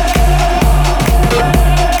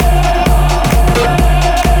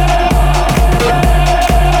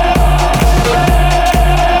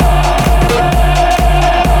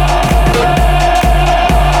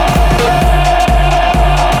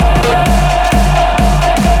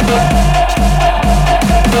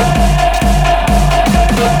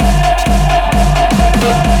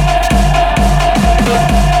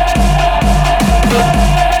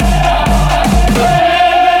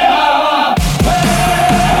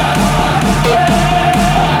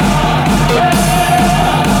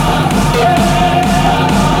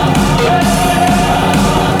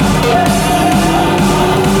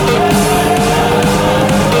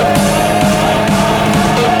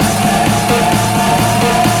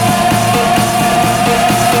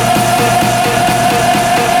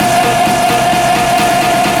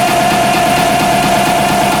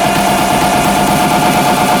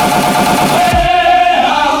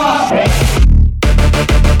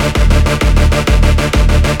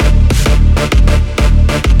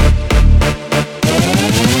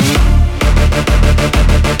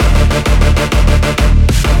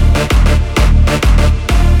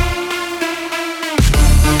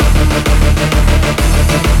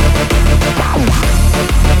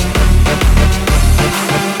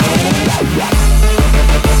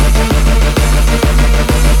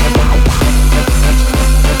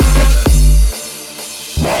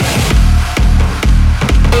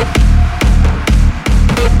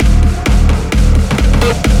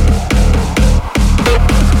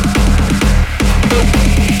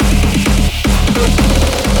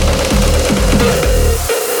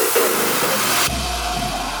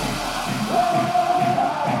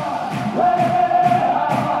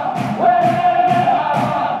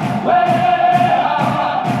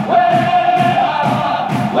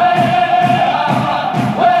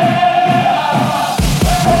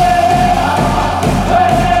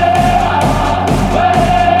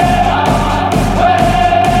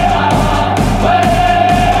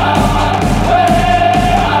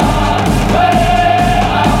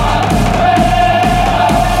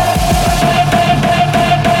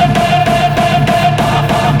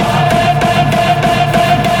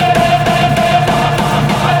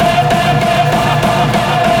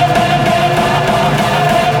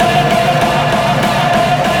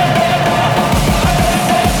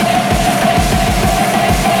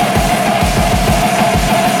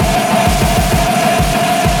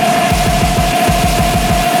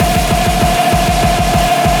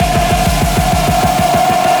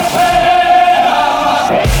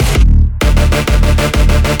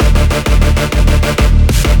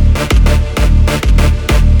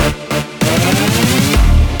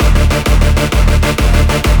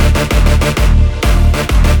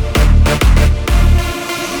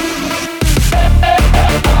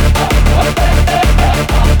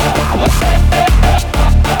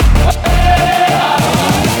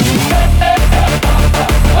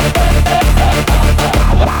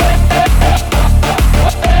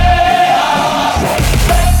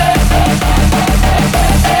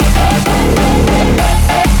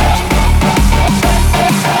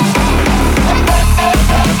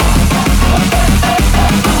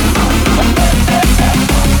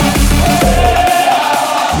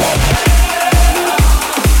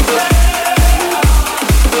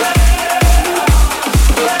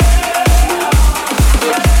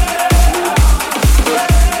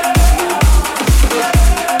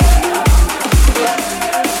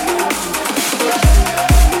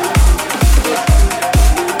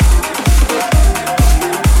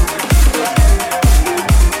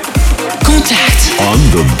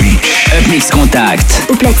 Mix Contact.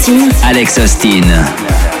 Au platine, Alex Austin.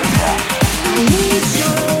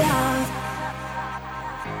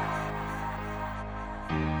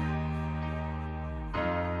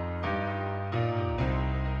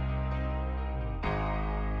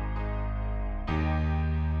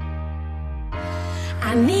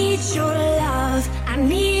 I need your love, I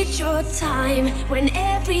need your time. When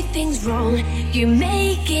everything's wrong, you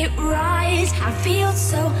make it right. I feel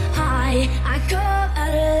so high, I go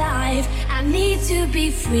alive. I need to be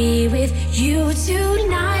free with you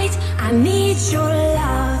tonight. I need your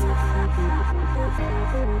love.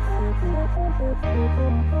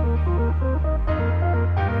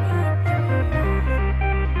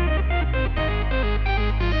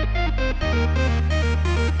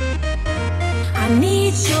 I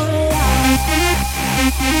need your love.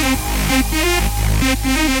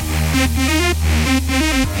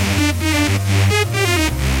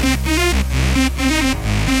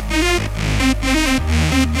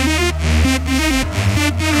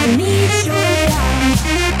 I need your love.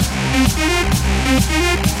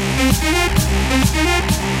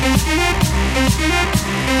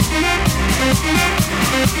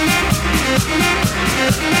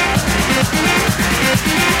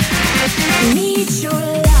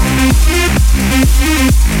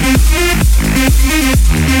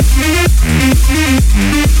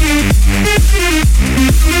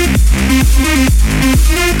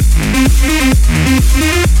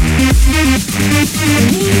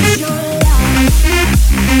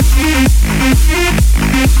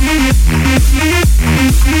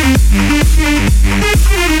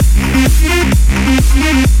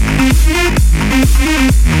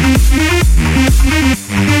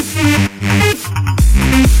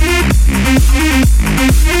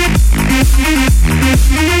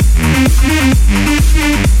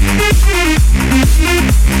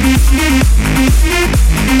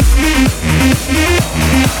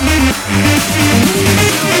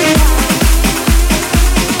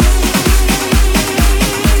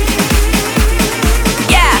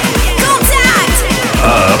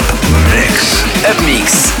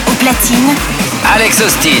 platine. Alex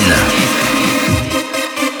Austin.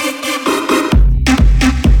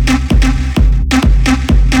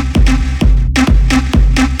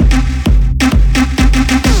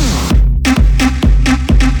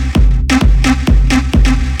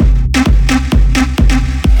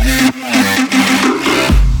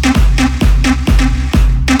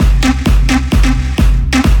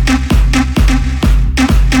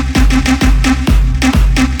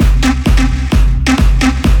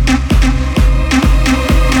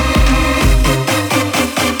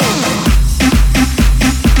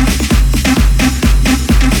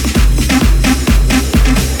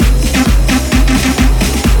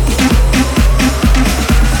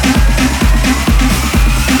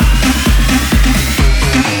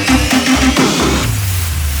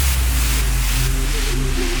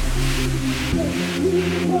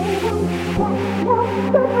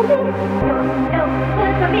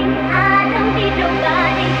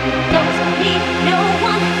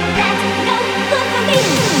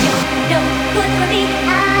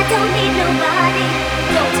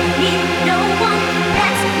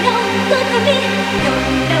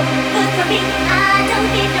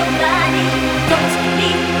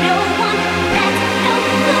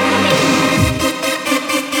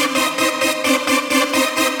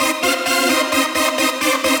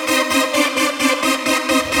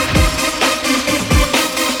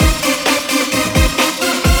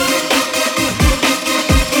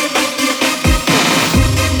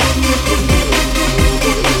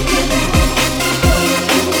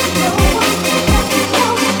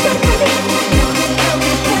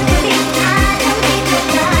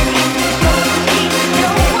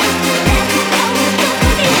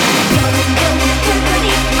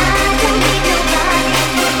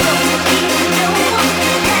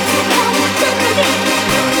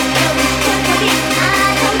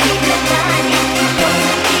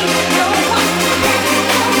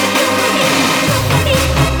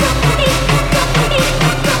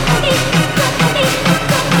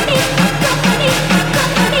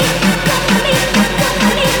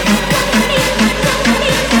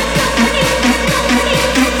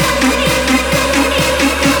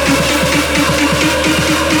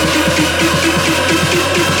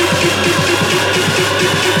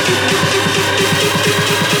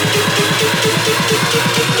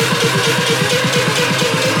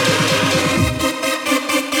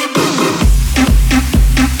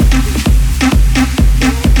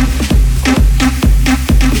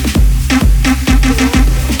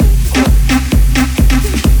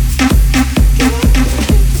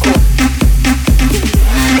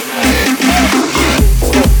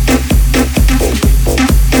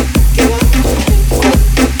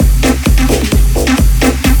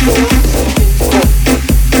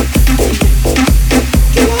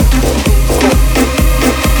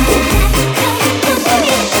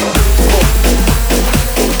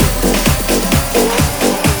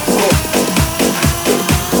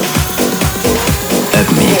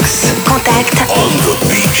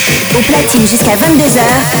 Au platine jusqu'à 22h.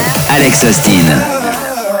 Alex Austin.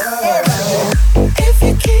 If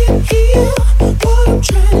you can't hear what I'm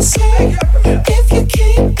trying to say, if you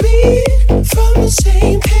can't be from the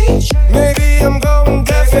same page, maybe I'm going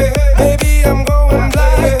deaf, maybe I'm going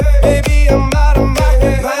blind, maybe I'm out of my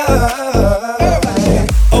mind.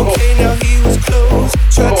 Okay, now he was close,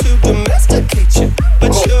 tried to domesticate you,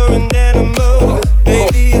 but you're an animal.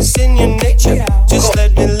 Maybe it's in your nature. Just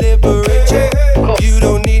let me liberate you. You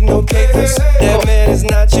don't need no papers. That man is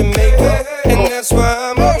not your maker, and that's why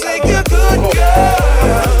I'm gonna take a good girl.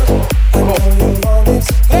 I know you want it.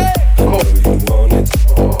 I know you want it.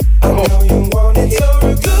 I know you want it. You're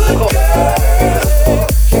a good girl.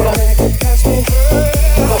 Can't make it past me.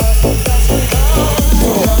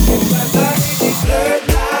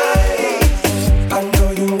 I know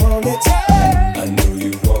you want it. I know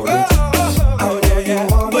you want it. I know you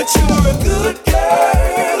want it. But you're a good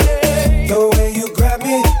girl. The way you grab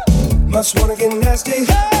me, must wanna get nasty.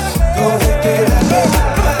 Go ahead, get at me.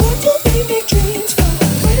 What do we make dreams for?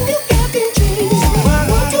 When you got them dreams,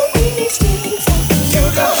 what do we need dreams for?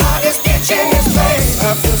 You're the hottest bitch in this place. I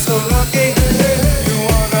feel so lucky. You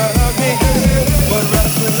wanna hug me, but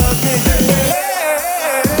right to love me.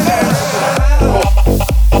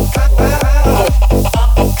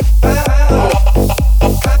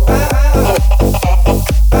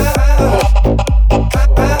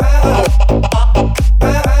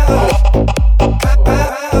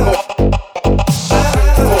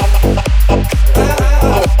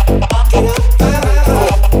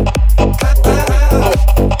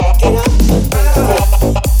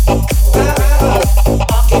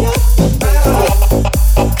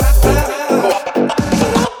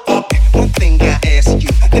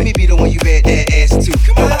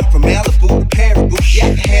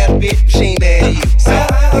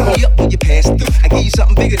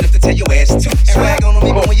 something big enough to tell your ass to. Swag on them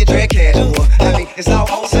even when you drag casual. I mean, it's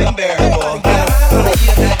almost unbearable.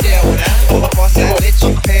 You're not there when I pull up on side, let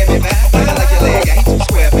you pay me back. I like your leg, I ain't too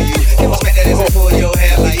square for you. You must smack that ass and pull your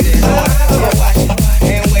hair like this. Yeah, watch it,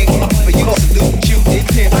 and waiting for you to salute you. It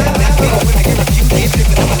pimp, not me, women get refused. It's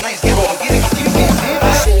pimpin' on my nice, get on, get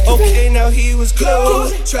it, Okay, now he was close.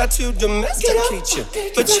 Try to domesticate you,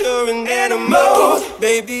 but you're an animal.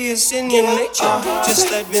 Baby, it's in your nature. Just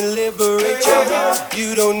let me liberate you.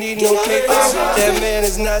 You don't need no papers. That man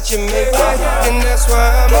is not your maker, and that's why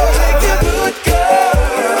I'm like a good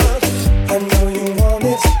girl. I know you want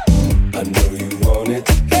it. I know you want it.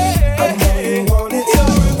 I know you want it.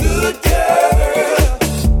 You're a good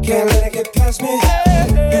girl. Can't let it get past me.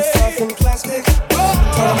 You far from plastic.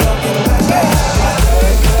 I'm looking back.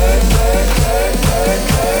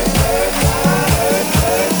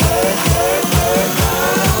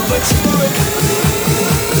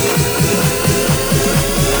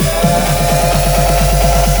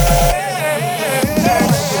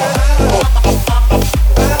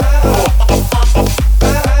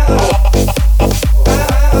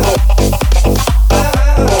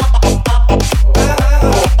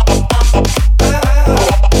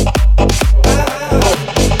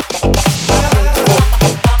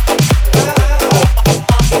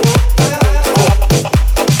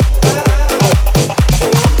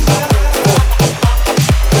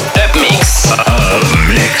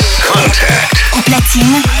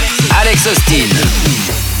 Alex Austin.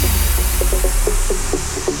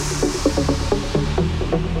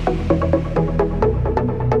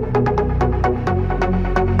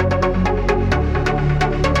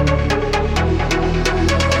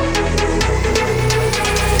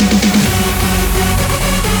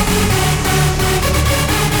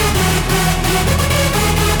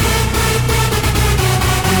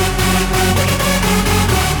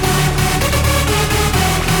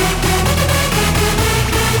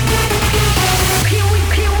 Here we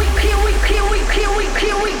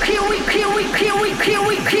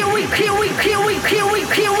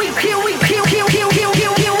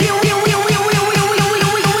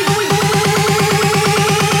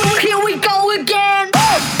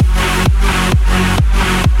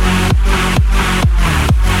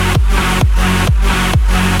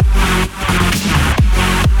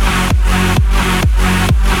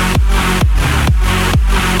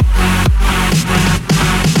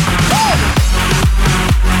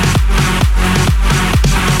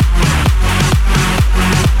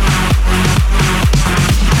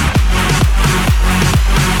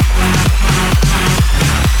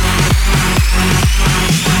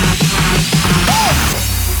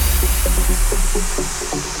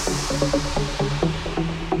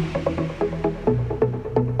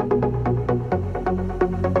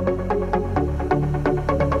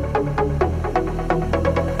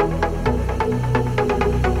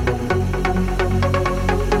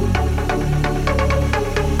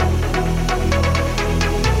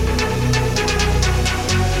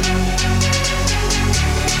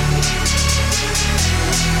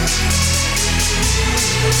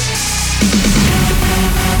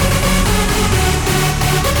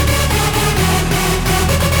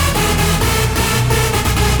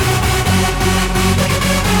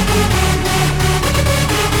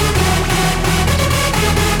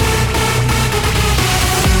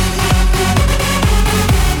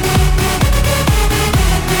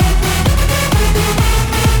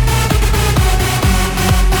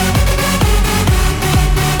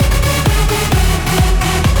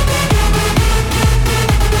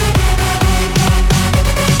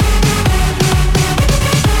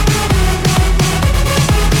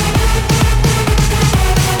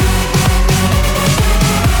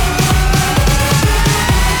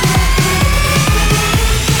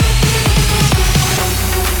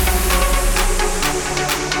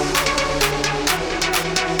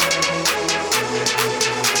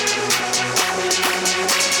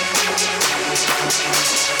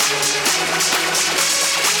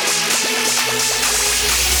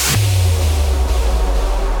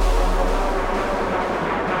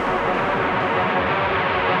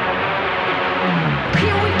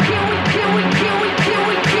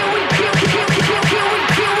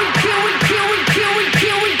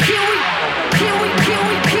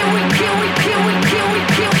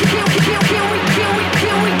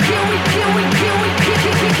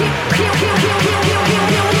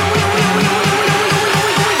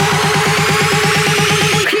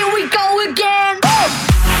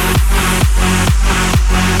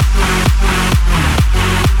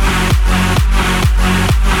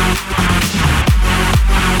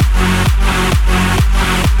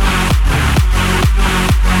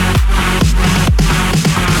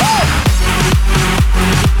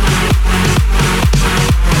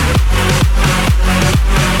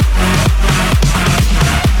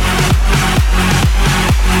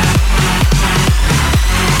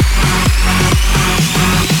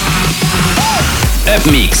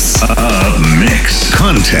Up Mix. Up Mix.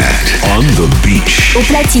 Contact on the beach. Au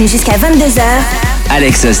platine jusqu'à 22h.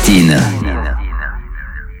 Alex Austin.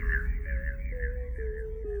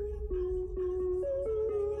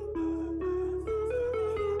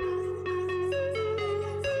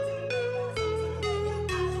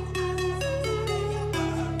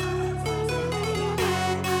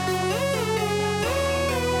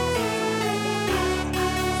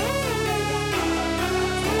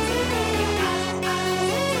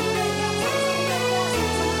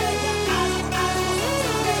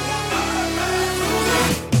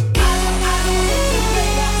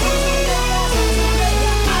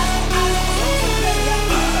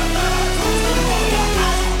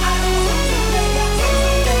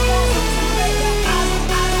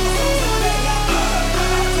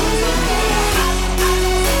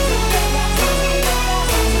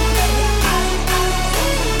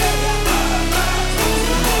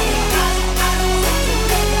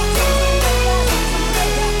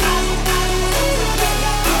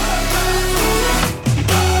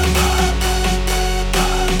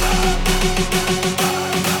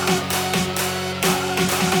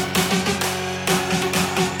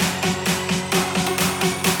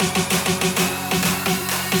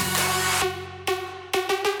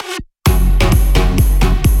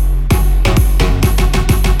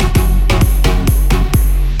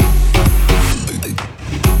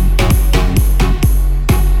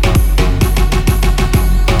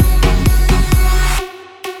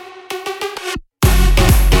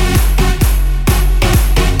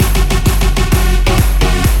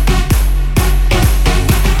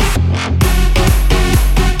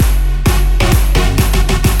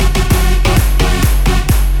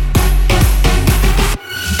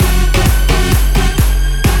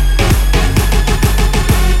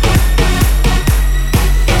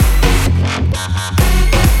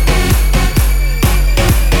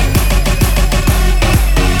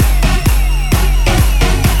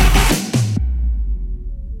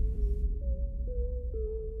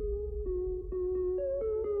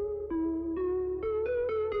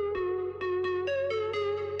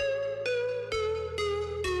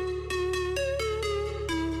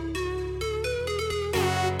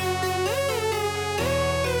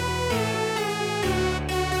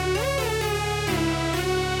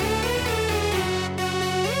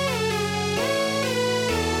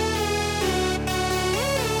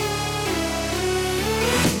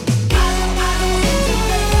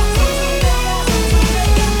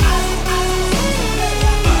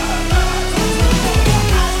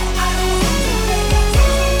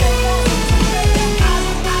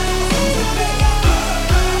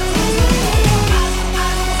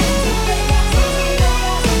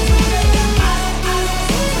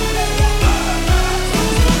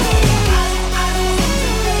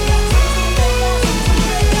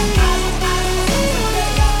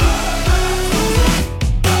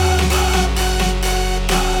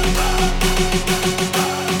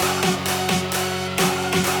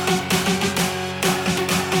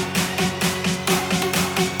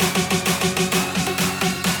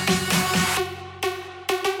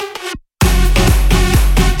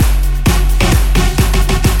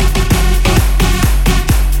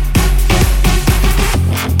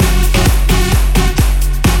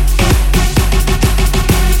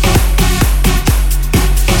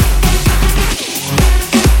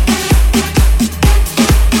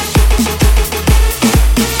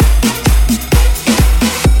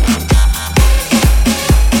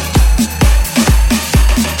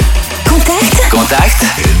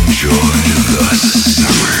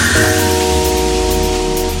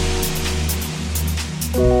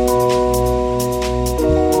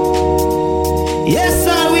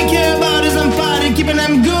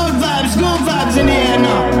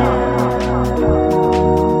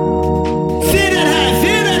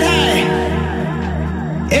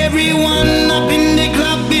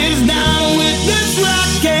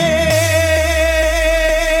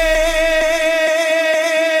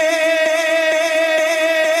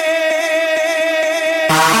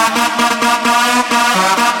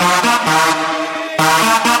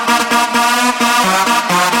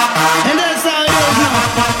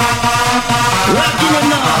 Rocking it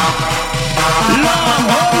now.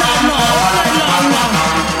 Long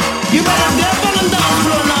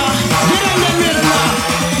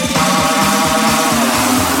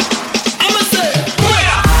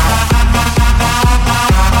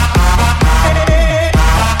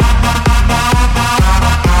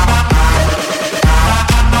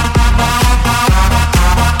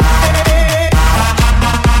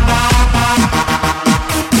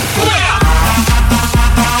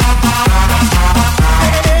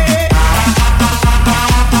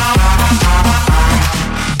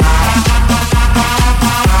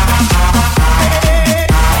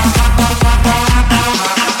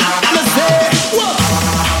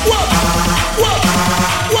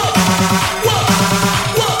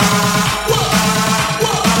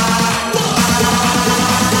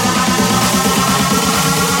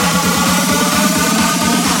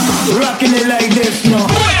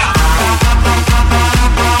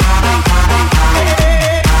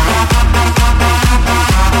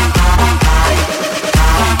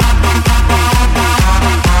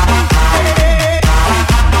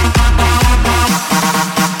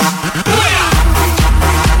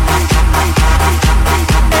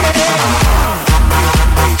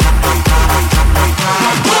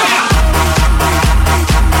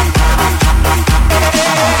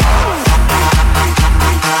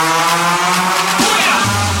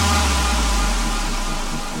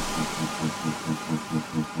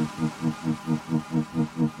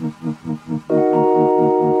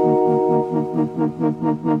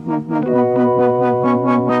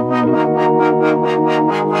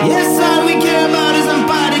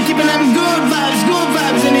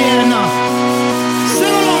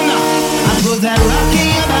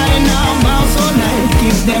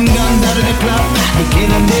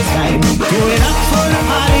baseline. Throw it up for the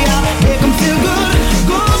party out, make them feel good.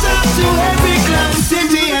 Goes out to every club,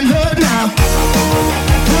 city and hood now.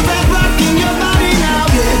 Put that rock in your body now,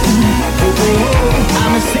 yeah. Oh, oh, oh,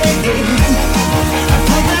 I'ma say it.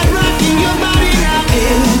 Put that rock in your body now,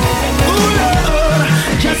 yeah. Ooh, Lord,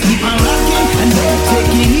 just keep on rocking and don't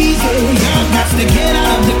take it easy. Y'all got to get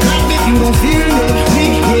out of the club if you don't feel it. We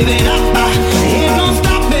give it up, ain't no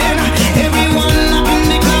stopping. Everyone up in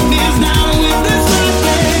the club is down with the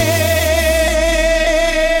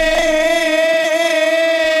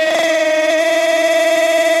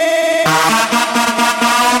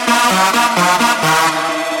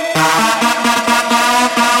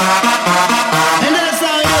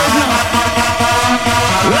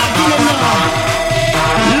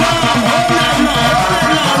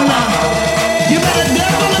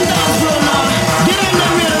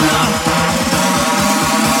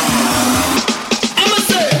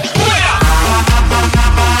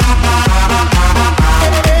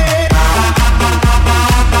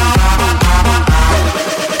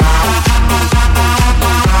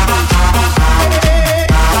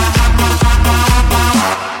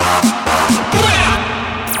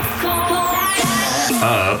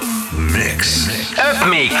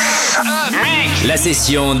La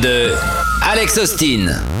session de Alex Austin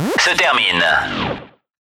se termine.